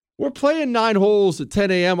 we're playing 9 holes at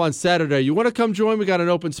 10 a.m. on Saturday. You want to come join? We got an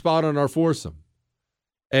open spot on our foursome.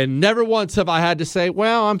 And never once have I had to say,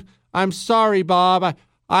 well, I'm sorry, Bob.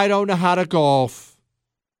 I don't know how to golf.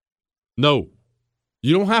 No,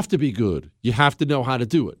 you don't have to be good. You have to know how to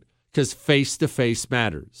do it because face-to-face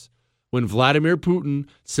matters. When Vladimir Putin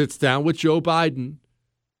sits down with Joe Biden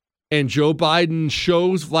and Joe Biden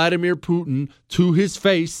shows Vladimir Putin to his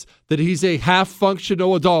face that he's a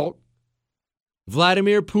half-functional adult,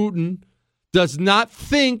 Vladimir Putin does not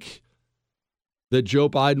think that Joe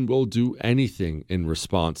Biden will do anything in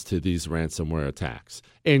response to these ransomware attacks.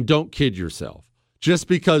 And don't kid yourself. Just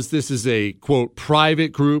because this is a, quote,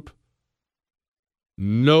 private group,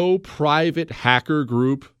 no private hacker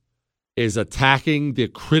group is attacking the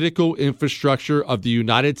critical infrastructure of the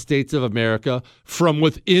United States of America from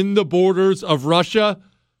within the borders of Russia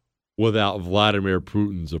without Vladimir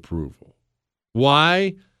Putin's approval.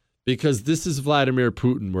 Why? Because this is Vladimir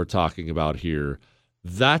Putin we're talking about here.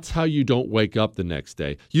 That's how you don't wake up the next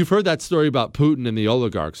day. You've heard that story about Putin and the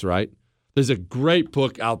oligarchs, right? There's a great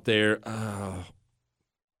book out there.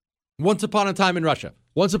 Once Upon a Time in Russia.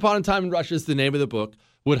 Once Upon a Time in Russia is the name of the book.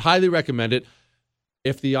 Would highly recommend it.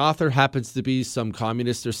 If the author happens to be some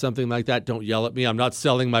communist or something like that, don't yell at me. I'm not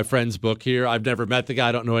selling my friend's book here. I've never met the guy.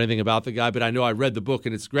 I don't know anything about the guy, but I know I read the book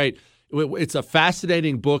and it's great. It's a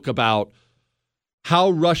fascinating book about how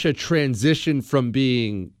Russia transitioned from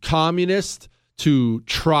being communist to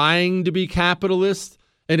trying to be capitalist,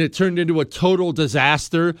 and it turned into a total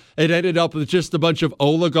disaster. It ended up with just a bunch of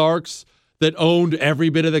oligarchs that owned every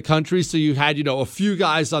bit of the country. So you had, a few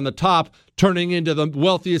guys on the top turning into the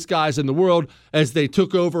wealthiest guys in the world as they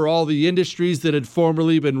took over all the industries that had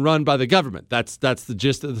formerly been run by the government. That's the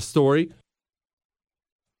gist of the story.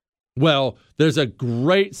 Well, there's a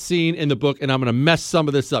great scene in the book, and I'm going to mess some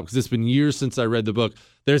of this up because it's been years since I read the book.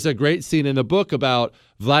 There's a great scene in the book about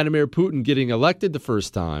Vladimir Putin getting elected the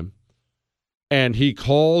first time, and he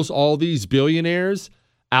calls all these billionaires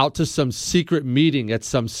out to some secret meeting at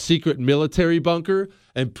some secret military bunker,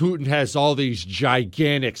 and Putin has all these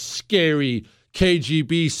gigantic, scary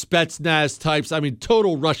KGB Spetsnaz types. I mean,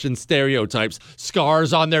 total Russian stereotypes,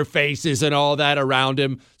 scars on their faces and all that around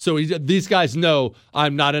him. So these guys know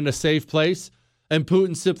I'm not in a safe place. And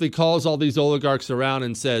Putin simply calls all these oligarchs around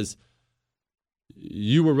and says,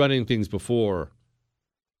 you were running things before.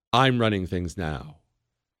 I'm running things now.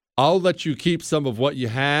 I'll let you keep some of what you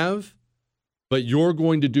have, but you're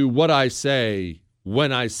going to do what I say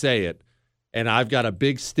when I say it. And I've got a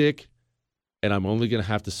big stick, and I'm only going to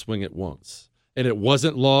have to swing it once. And it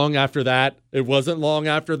wasn't long after that.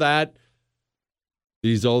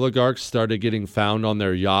 These oligarchs started getting found on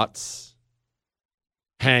their yachts,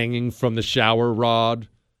 hanging from the shower rod.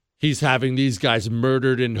 He's having these guys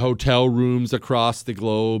murdered in hotel rooms across the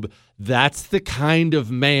globe. That's the kind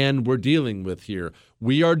of man we're dealing with here.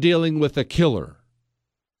 We are dealing with a killer.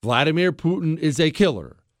 Vladimir Putin is a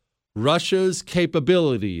killer. Russia's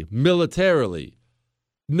capability militarily,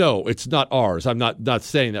 no, it's not ours. I'm not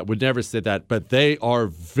saying that. Would never say that. But they are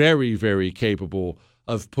very, very capable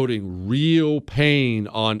of putting real pain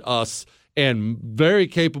on us and very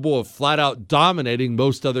capable of flat out dominating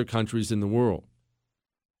most other countries in the world.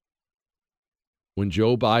 When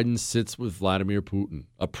Joe Biden sits with Vladimir Putin,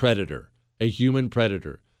 a predator, a human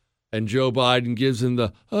predator, and Joe Biden gives him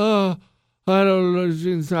the, I don't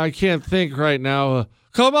know, I can't think right now.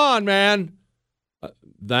 Come on, man.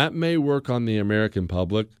 That may work on the American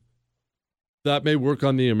public. That may work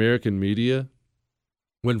on the American media.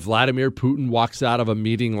 When Vladimir Putin walks out of a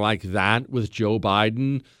meeting like that with Joe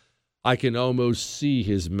Biden, I can almost see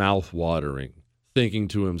his mouth watering, thinking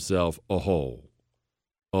to himself, oh,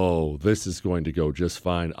 this is going to go just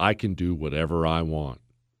fine. I can do whatever I want.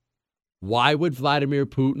 Why would Vladimir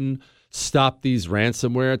Putin stop these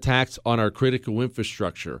ransomware attacks on our critical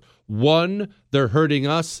infrastructure? 1, they're hurting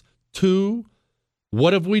us. 2,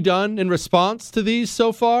 what have we done in response to these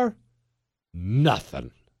so far?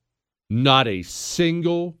 Nothing. Not a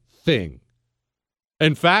single thing.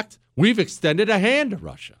 In fact, we've extended a hand to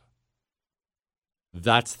Russia.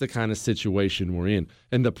 That's the kind of situation we're in.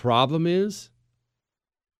 And the problem is,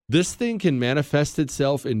 this thing can manifest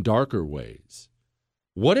itself in darker ways.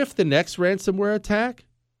 What if the next ransomware attack?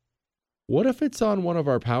 What if it's on one of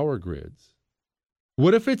our power grids?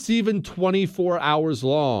 What if it's even 24 hours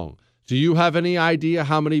long? Do you have any idea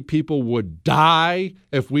how many people would die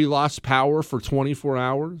if we lost power for 24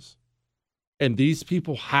 hours? And these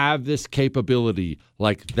people have this capability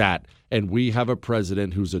like that. And we have a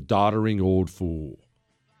president who's a doddering old fool.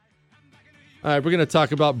 All right, we're going to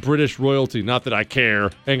talk about British royalty. Not that I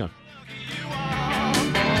care. Hang on.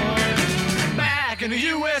 Back in the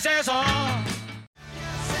USSR.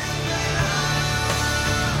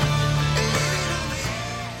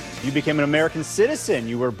 You became an American citizen.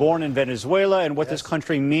 You were born in Venezuela, and what this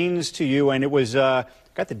country means to you. And it was, got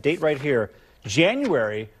the date right here,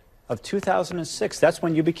 January of 2006. That's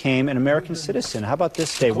when you became an American citizen. How about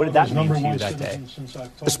this day? What did that mean to you that day?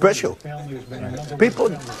 Special. People,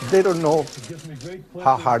 they don't know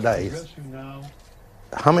how hard that is.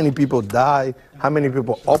 How many people die, how many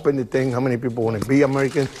people open the thing, how many people want to be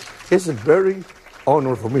American. It's a very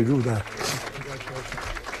honor for me to do that.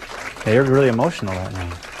 Hey, you're really emotional right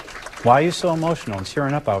now. Why are you so emotional and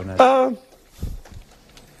tearing up out in this?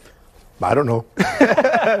 I don't know.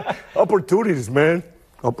 Opportunities, man.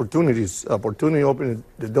 Opportunities. Opportunity opening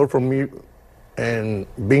the door for me and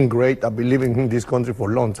being great. I've been living in this country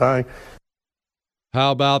for a long time.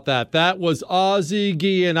 How about that? That was Ozzie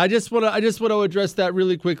Guillen. I just want to address that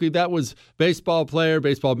really quickly. That was baseball player,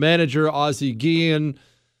 baseball manager Ozzie Guillen.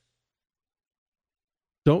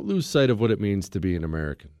 Don't lose sight of what it means to be an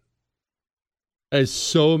American. As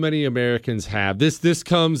so many Americans have. This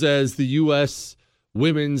comes as the U.S.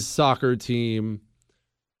 women's soccer team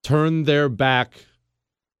turned their back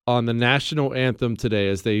on the national anthem today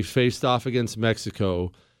as they faced off against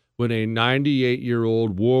Mexico when a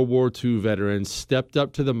 98-year-old World War II veteran stepped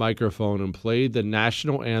up to the microphone and played the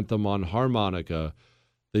national anthem on harmonica.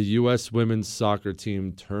 The U.S. women's soccer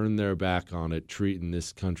team turned their back on it, treating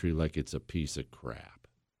this country like it's a piece of crap.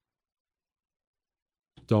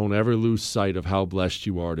 Don't ever lose sight of how blessed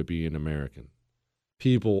you are to be an American.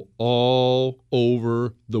 People all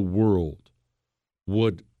over the world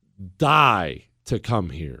would die to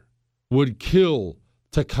come here, would kill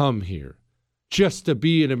to come here, just to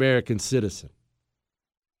be an American citizen.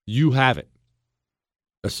 You have it,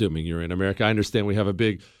 assuming you're in America. I understand we have a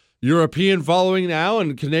big European following now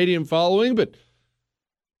and Canadian following, but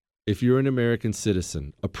if you're an American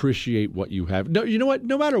citizen, appreciate what you have. No, you know what?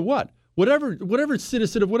 No matter what. Whatever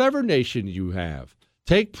citizen of whatever nation you have,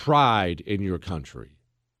 take pride in your country.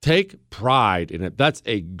 Take pride in it. That's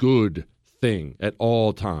a good thing at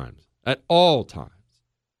all times. At all times.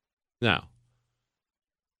 Now,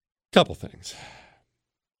 couple things.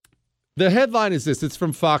 The headline is this. It's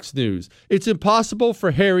from Fox News. It's impossible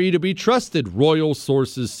for Harry to be trusted, royal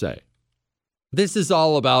sources say. This is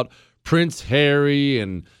all about Prince Harry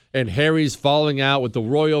and Harry's falling out with the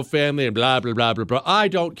royal family and blah, blah, blah, blah, blah. I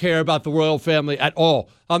don't care about the royal family at all.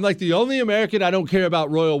 I'm like the only American. I don't care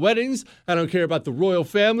about royal weddings. I don't care about the royal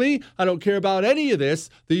family. I don't care about any of this.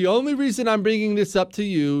 The only reason I'm bringing this up to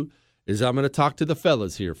you is I'm going to talk to the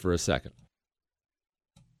fellas here for a second.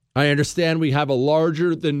 I understand we have a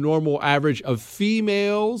larger than normal average of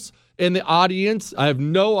females in the audience. I have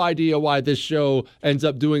no idea why this show ends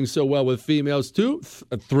up doing so well with females too.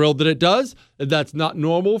 Thrilled that it does. That's not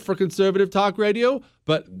normal for conservative talk radio.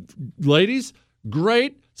 But ladies,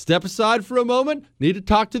 great. Step aside for a moment. Need to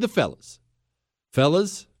talk to the fellas.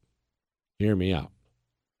 Fellas, hear me out.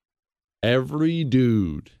 Every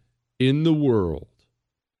dude in the world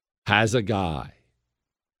has a guy.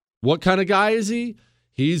 What kind of guy is he?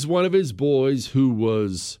 He's one of his boys who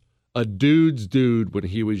was a dude's dude when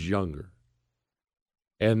he was younger.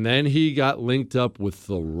 And then he got linked up with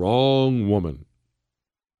the wrong woman.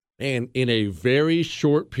 And in a very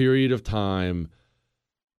short period of time,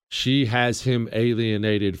 she has him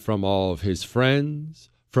alienated from all of his friends,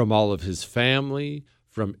 from all of his family,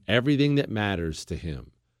 from everything that matters to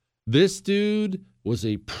him. This dude was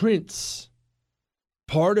a prince,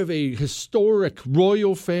 part of a historic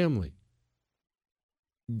royal family.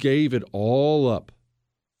 Gave it all up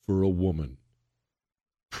for a woman.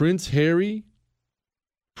 Prince Harry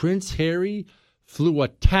flew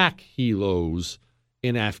attack helos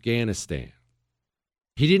in Afghanistan.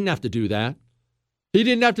 He didn't have to do that. He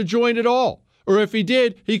didn't have to join at all. Or if he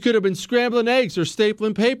did, he could have been scrambling eggs or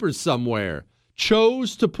stapling papers somewhere.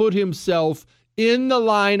 Chose to put himself in the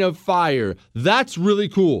line of fire. That's really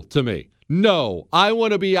cool to me. No, I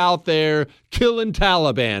want to be out there killing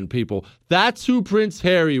Taliban people. That's who Prince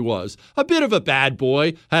Harry was. A bit of a bad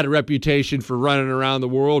boy, had a reputation for running around the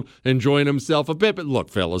world, enjoying himself a bit. But look,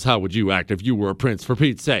 fellas, how would you act if you were a prince, for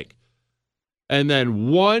Pete's sake? And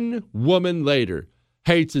then one woman later,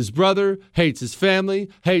 hates his brother, hates his family,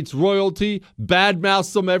 hates royalty,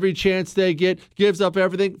 badmouths them every chance they get, gives up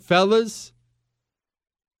everything. Fellas,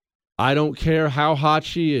 I don't care how hot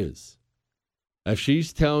she is. If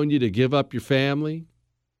she's telling you to give up your family,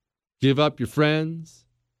 give up your friends,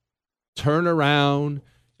 turn around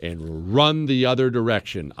and run the other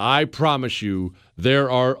direction. I promise you, there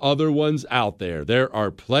are other ones out there. There are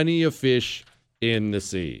plenty of fish in the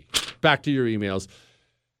sea. Back to your emails.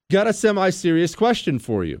 Got a semi-serious question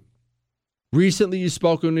for you. Recently, you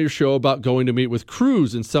spoke on your show about going to meet with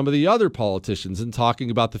Cruz and some of the other politicians and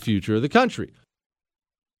talking about the future of the country.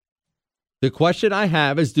 The question I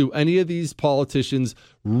have is, do any of these politicians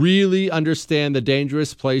really understand the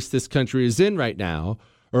dangerous place this country is in right now,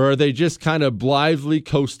 or are they just kind of blithely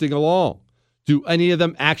coasting along? Do any of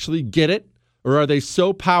them actually get it, or are they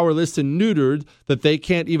so powerless and neutered that they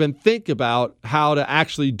can't even think about how to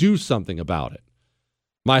actually do something about it?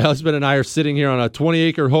 My husband and I are sitting here on a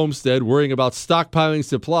 20-acre homestead worrying about stockpiling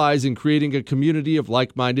supplies and creating a community of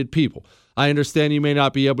like-minded people. I understand you may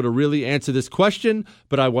not be able to really answer this question,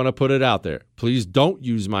 but I want to put it out there. Please don't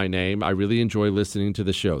use my name. I really enjoy listening to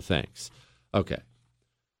the show. Thanks. Okay.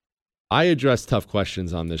 I address tough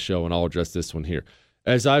questions on this show, and I'll address this one here.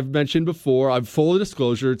 As I've mentioned before, I'm full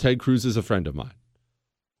disclosure, Ted Cruz is a friend of mine.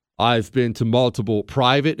 I've been to multiple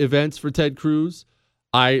private events for Ted Cruz.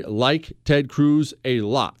 I like Ted Cruz a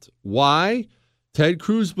lot. Why? Ted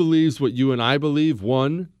Cruz believes what you and I believe.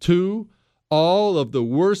 1, 2, all of the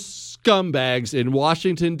worst scumbags in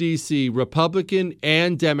Washington, D.C., Republican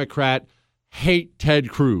and Democrat, hate Ted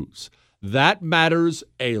Cruz. That matters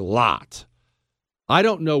a lot. I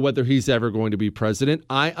don't know whether he's ever going to be president.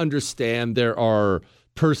 I understand there are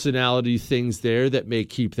personality things there that may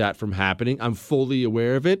keep that from happening. I'm fully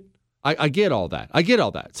aware of it. I get all that.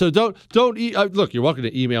 So don't look, you're welcome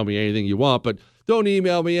to email me anything you want, but don't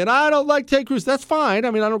email me and I don't like Ted Cruz. That's fine. I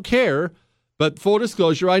mean, I don't care. But full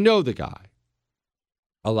disclosure, I know the guy.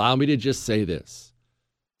 Allow me to just say this.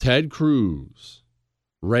 Ted Cruz,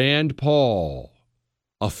 Rand Paul,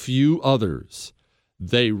 a few others,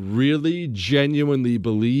 they really genuinely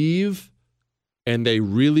believe and they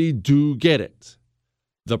really do get it.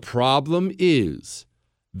 The problem is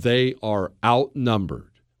they are outnumbered.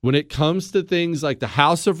 When it comes to things like the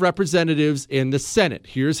House of Representatives and the Senate,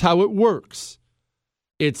 here's how it works.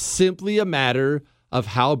 It's simply a matter of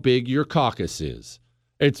how big your caucus is.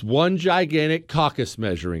 It's one gigantic caucus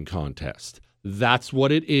measuring contest. That's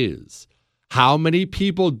what it is. How many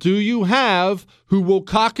people do you have who will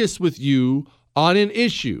caucus with you on an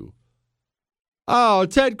issue? Oh,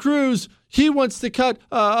 Ted Cruz, he wants to cut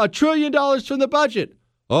 $1 trillion from the budget.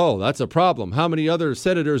 Oh, that's a problem. How many other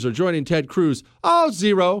senators are joining Ted Cruz? Oh,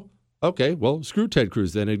 0. Okay, well, screw Ted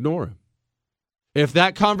Cruz then. Ignore him. If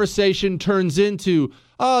that conversation turns into,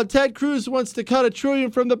 oh, Ted Cruz wants to cut $1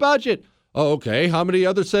 trillion from the budget. Oh, okay, how many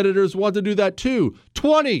other senators want to do that too?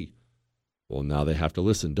 20. Well, now they have to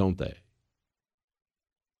listen, don't they?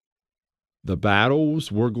 The battles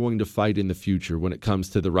we're going to fight in the future when it comes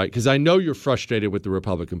to the right, because I know you're frustrated with the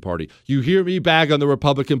Republican Party. You hear me bag on the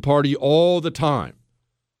Republican Party all the time.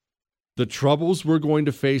 The troubles we're going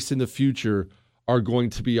to face in the future are going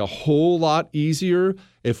to be a whole lot easier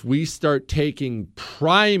if we start taking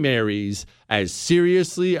primaries as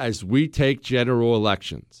seriously as we take general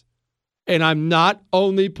elections. And I'm not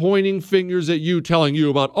only pointing fingers at you, telling you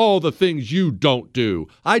about all the things you don't do.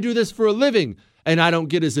 I do this for a living, and I don't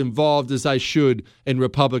get as involved as I should in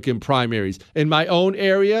Republican primaries in my own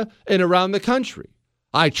area and around the country.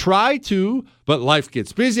 I try to, but life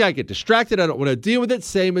gets busy. I get distracted. I don't want to deal with it.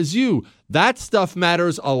 Same as you. That stuff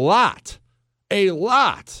matters a lot. A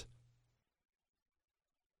lot.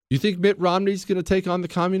 You think Mitt Romney's going to take on the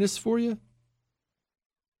communists for you?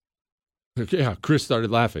 Yeah, Chris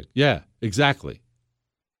started laughing. Yeah, exactly.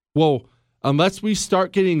 Well, unless we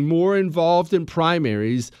start getting more involved in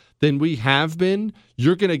primaries than we have been,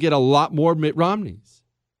 you're going to get a lot more Mitt Romneys.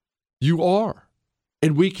 You are.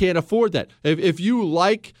 And we can't afford that. If you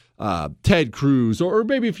like Ted Cruz, or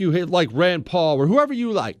maybe if you like Rand Paul, or whoever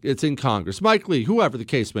you like, it's in Congress, Mike Lee, whoever the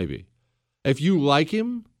case may be. If you like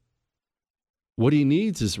him, what he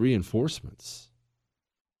needs is reinforcements.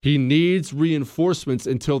 He needs reinforcements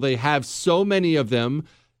until they have so many of them,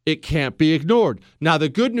 it can't be ignored. Now, the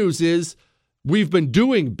good news is we've been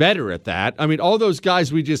doing better at that. I mean, all those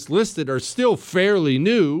guys we just listed are still fairly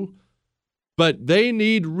new, but they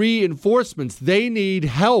need reinforcements. They need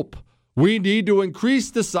help. We need to increase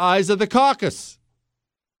the size of the caucus.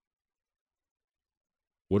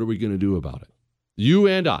 What are we going to do about it? You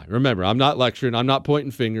and I. Remember, I'm not lecturing. I'm not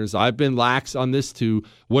pointing fingers. I've been lax on this too.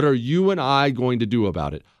 What are you and I going to do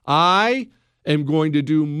about it? I am going to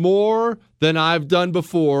do more than I've done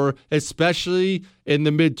before, especially in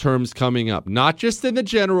the midterms coming up. Not just in the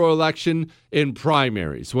general election, in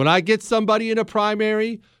primaries. When I get somebody in a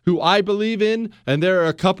primary who I believe in, and there are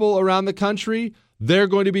a couple around the country, they're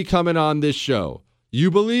going to be coming on this show. You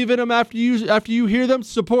believe in them after you hear them,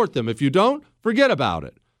 support them. If you don't, forget about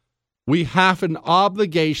it. We have an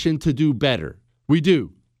obligation to do better. We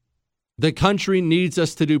do. The country needs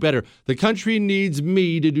us to do better. The country needs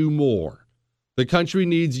me to do more. The country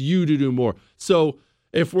needs you to do more. So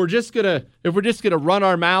if we're just gonna run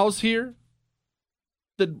our mouths here,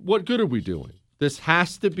 then what good are we doing? This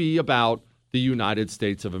has to be about the United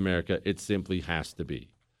States of America. It simply has to be.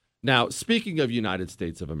 Now, speaking of United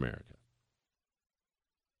States of America,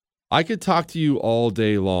 I could talk to you all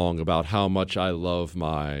day long about how much I love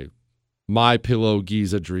my MyPillow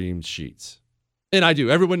Giza Dream sheets. And I do.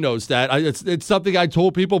 Everyone knows that. It's something I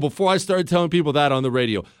told people before I started telling people that on the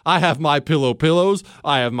radio. I have MyPillow pillows.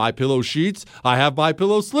 I have MyPillow sheets. I have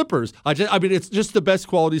MyPillow slippers. I mean, it's just the best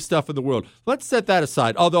quality stuff in the world. Let's set that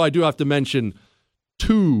aside. Although I do have to mention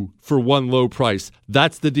 2 for 1 low price.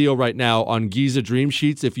 That's the deal right now on Giza Dream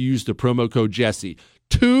Sheets if you use the promo code Jesse.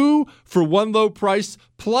 2 for 1 low price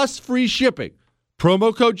plus free shipping.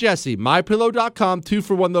 Promo code Jesse, MyPillow.com, 2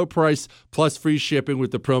 for 1 low price, plus free shipping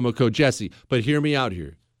with the promo code Jesse. But hear me out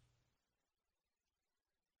here.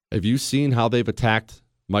 Have you seen how they've attacked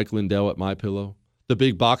Mike Lindell at MyPillow? The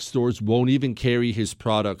big box stores won't even carry his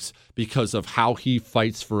products because of how he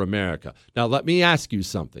fights for America. Now, let me ask you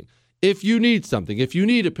something. If you need something, if you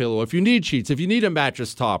need a pillow, if you need sheets, if you need a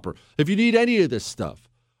mattress topper, if you need any of this stuff,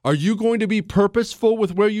 are you going to be purposeful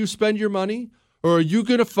with where you spend your money? Or are you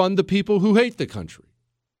going to fund the people who hate the country?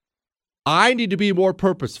 I need to be more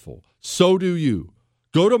purposeful. So do you.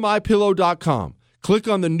 Go to MyPillow.com. Click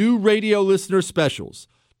on the new radio listener specials.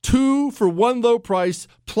 2 for 1 low price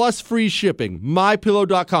plus free shipping.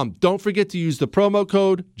 MyPillow.com. Don't forget to use the promo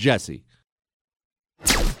code Jesse.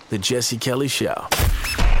 The Jesse Kelly Show.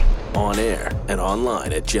 On air and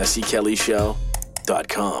online at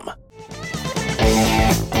jessekellyshow.com.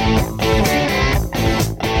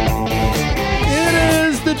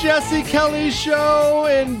 The Jesse Kelly Show,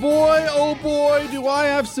 and boy, oh boy, do I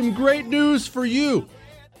have some great news for you.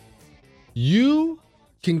 You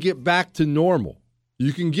can get back to normal.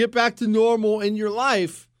 You can get back to normal in your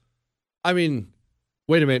life. I mean,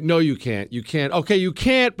 wait a minute. No, you can't. You can't. Okay, you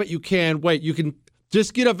can't, but you can. Wait, you can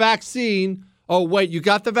just get a vaccine. Oh, wait, you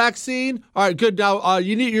got the vaccine? All right, good. Now,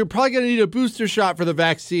 you're probably going to need a booster shot for the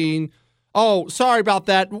vaccine. Oh, sorry about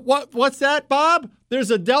that. What's that, Bob? There's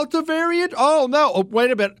a Delta variant? Oh, no. Oh, wait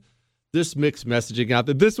a minute. This mixed messaging out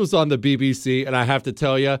there. This was on the BBC, and I have to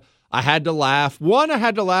tell you, I had to laugh. 1, I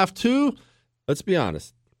had to laugh. 2, let's be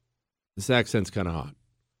honest. This accent's kind of hot.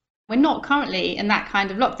 We're not currently in that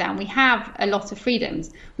kind of lockdown. We have a lot of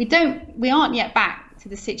freedoms. We aren't yet back to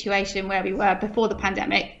the situation where we were before the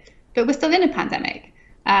pandemic, but we're still in a pandemic.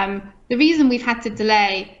 The reason we've had to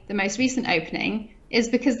delay the most recent opening is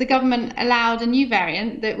because the government allowed a new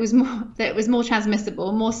variant that was more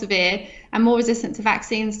transmissible, more severe, and more resistant to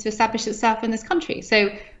vaccines to establish itself in this country. So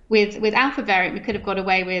with Alpha variant, we could have got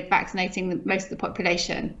away with vaccinating most of the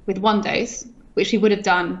population with 1 dose, which we would have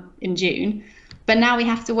done in June. But now we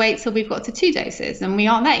have to wait till we've got to 2 doses, and we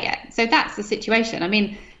aren't there yet. So that's the situation. I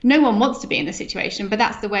mean, no one wants to be in this situation, but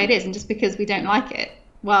that's the way it is. And just because we don't like it,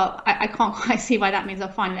 well, I can't quite see why that means I'll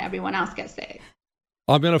finally let everyone else get sick.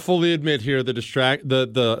 I'm going to fully admit here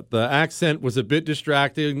the accent was a bit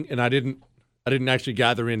distracting, and I didn't actually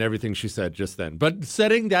gather in everything she said just then. But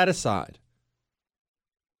setting that aside,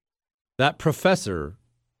 that professor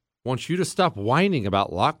wants you to stop whining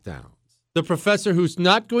about lockdowns. The professor who's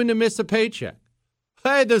not going to miss a paycheck.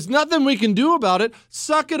 Hey, there's nothing we can do about it.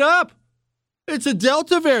 Suck it up. It's a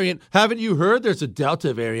Delta variant. Haven't you heard there's a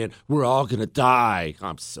Delta variant? We're all going to die.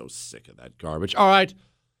 I'm so sick of that garbage. All right,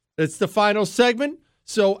 it's the final segment.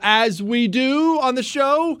 So as we do on the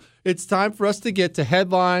show, it's time for us to get to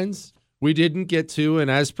headlines we didn't get to.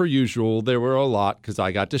 And as per usual, there were a lot because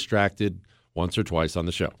I got distracted once or twice on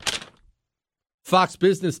the show.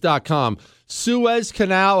 FoxBusiness.com. Suez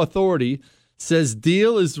Canal Authority says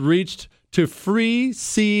deal is reached to free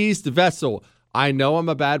seized vessel. I know I'm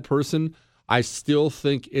a bad person. I still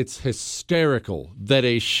think it's hysterical that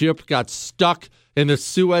a ship got stuck in the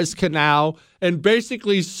Suez Canal and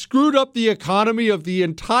basically screwed up the economy of the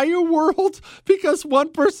entire world because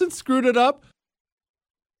one person screwed it up.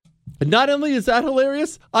 And not only is that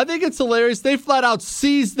hilarious, I think it's hilarious they flat out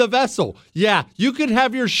seized the vessel. Yeah, you can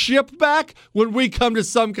have your ship back when we come to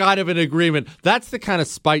some kind of an agreement. That's the kind of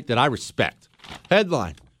spite that I respect.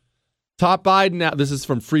 Headline. Top Biden, this is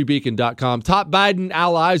from freebeacon.com. Top Biden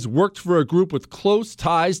allies worked for a group with close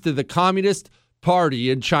ties to the Communist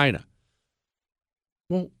Party in China.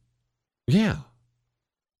 Well, yeah.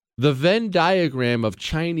 The Venn diagram of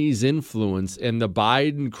Chinese influence and the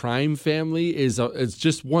Biden crime family is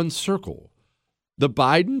just one circle. The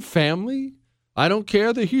Biden family? I don't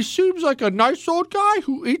care that he seems like a nice old guy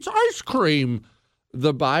who eats ice cream.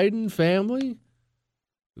 The Biden family,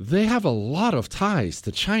 they have a lot of ties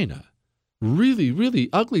to China. Really, really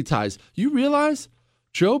ugly ties. You realize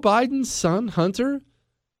Joe Biden's son, Hunter,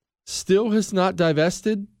 still has not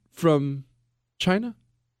divested from China?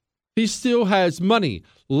 He still has money,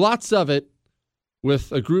 lots of it,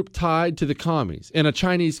 with a group tied to the commies in a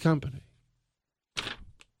Chinese company.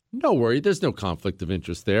 No worry, there's no conflict of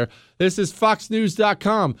interest there. This is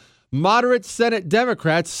FoxNews.com. Moderate Senate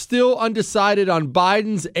Democrats still undecided on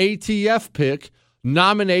Biden's ATF pick,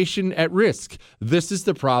 nomination at risk. This is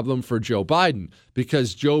the problem for Joe Biden,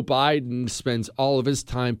 because Joe Biden spends all of his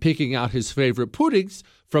time picking out his favorite puddings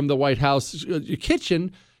from the White House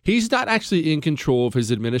kitchen. He's not actually in control of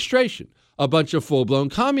his administration. A bunch of full-blown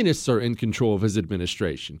communists are in control of his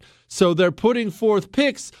administration. So they're putting forth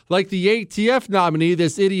picks like the ATF nominee,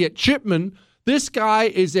 this idiot Chipman. This guy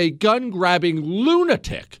is a gun-grabbing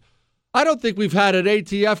lunatic. I don't think we've had an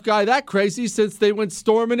ATF guy that crazy since they went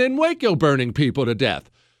storming in Waco, burning people to death.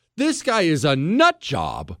 This guy is a nut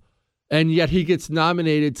job, and yet he gets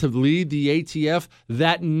nominated to lead the ATF.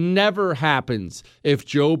 That never happens if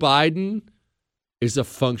Joe Biden is a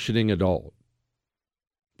functioning adult.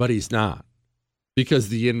 But he's not, because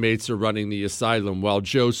the inmates are running the asylum while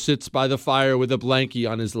Joe sits by the fire with a blankie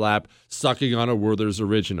on his lap, sucking on a Werther's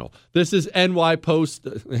Original. This is NY Post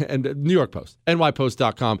and New York Post,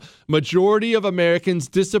 nypost.com. Majority of Americans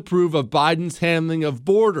disapprove of Biden's handling of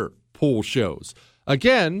border, poll shows.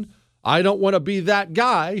 Again, I don't want to be that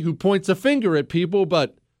guy who points a finger at people,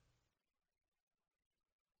 but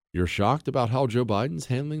you're shocked about how Joe Biden's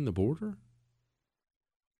handling the border?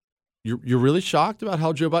 You're really shocked about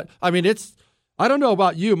how Joe Biden... I mean, I don't know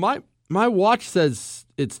about you. My watch says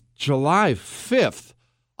it's July 5th.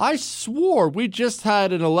 I swore we just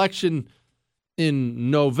had an election in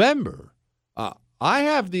November. I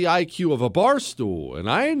have the IQ of a bar stool, and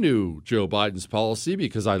I knew Joe Biden's policy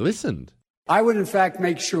because I listened. I would, in fact,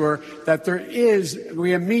 make sure that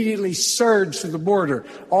we immediately surge to the border.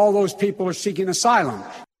 All those people are seeking asylum.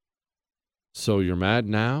 So you're mad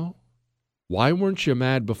now? Why weren't you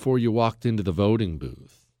mad before you walked into the voting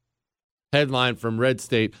booth? Headline from Red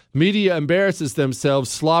State: Media embarrasses themselves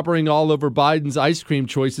slobbering all over Biden's ice cream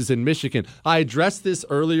choices in Michigan. I addressed this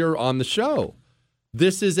earlier on the show.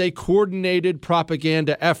 This is a coordinated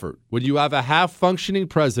propaganda effort. When you have a half-functioning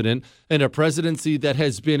president and a presidency that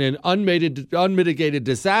has been an unmitigated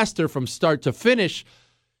disaster from start to finish,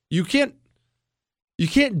 you can't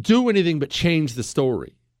do anything but change the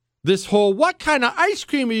story. This whole, what kind of ice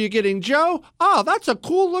cream are you getting, Joe? Oh, that's a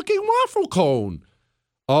cool-looking waffle cone.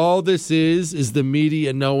 All this is the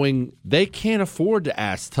media knowing they can't afford to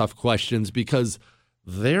ask tough questions because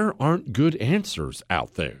there aren't good answers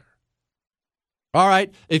out there. All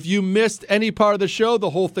right, if you missed any part of the show,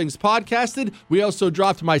 the whole thing's podcasted. We also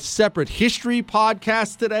dropped my separate history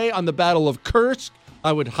podcast today on the Battle of Kursk.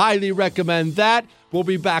 I would highly recommend that. We'll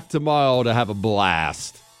be back tomorrow to have a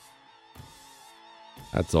blast.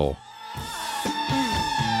 That's all.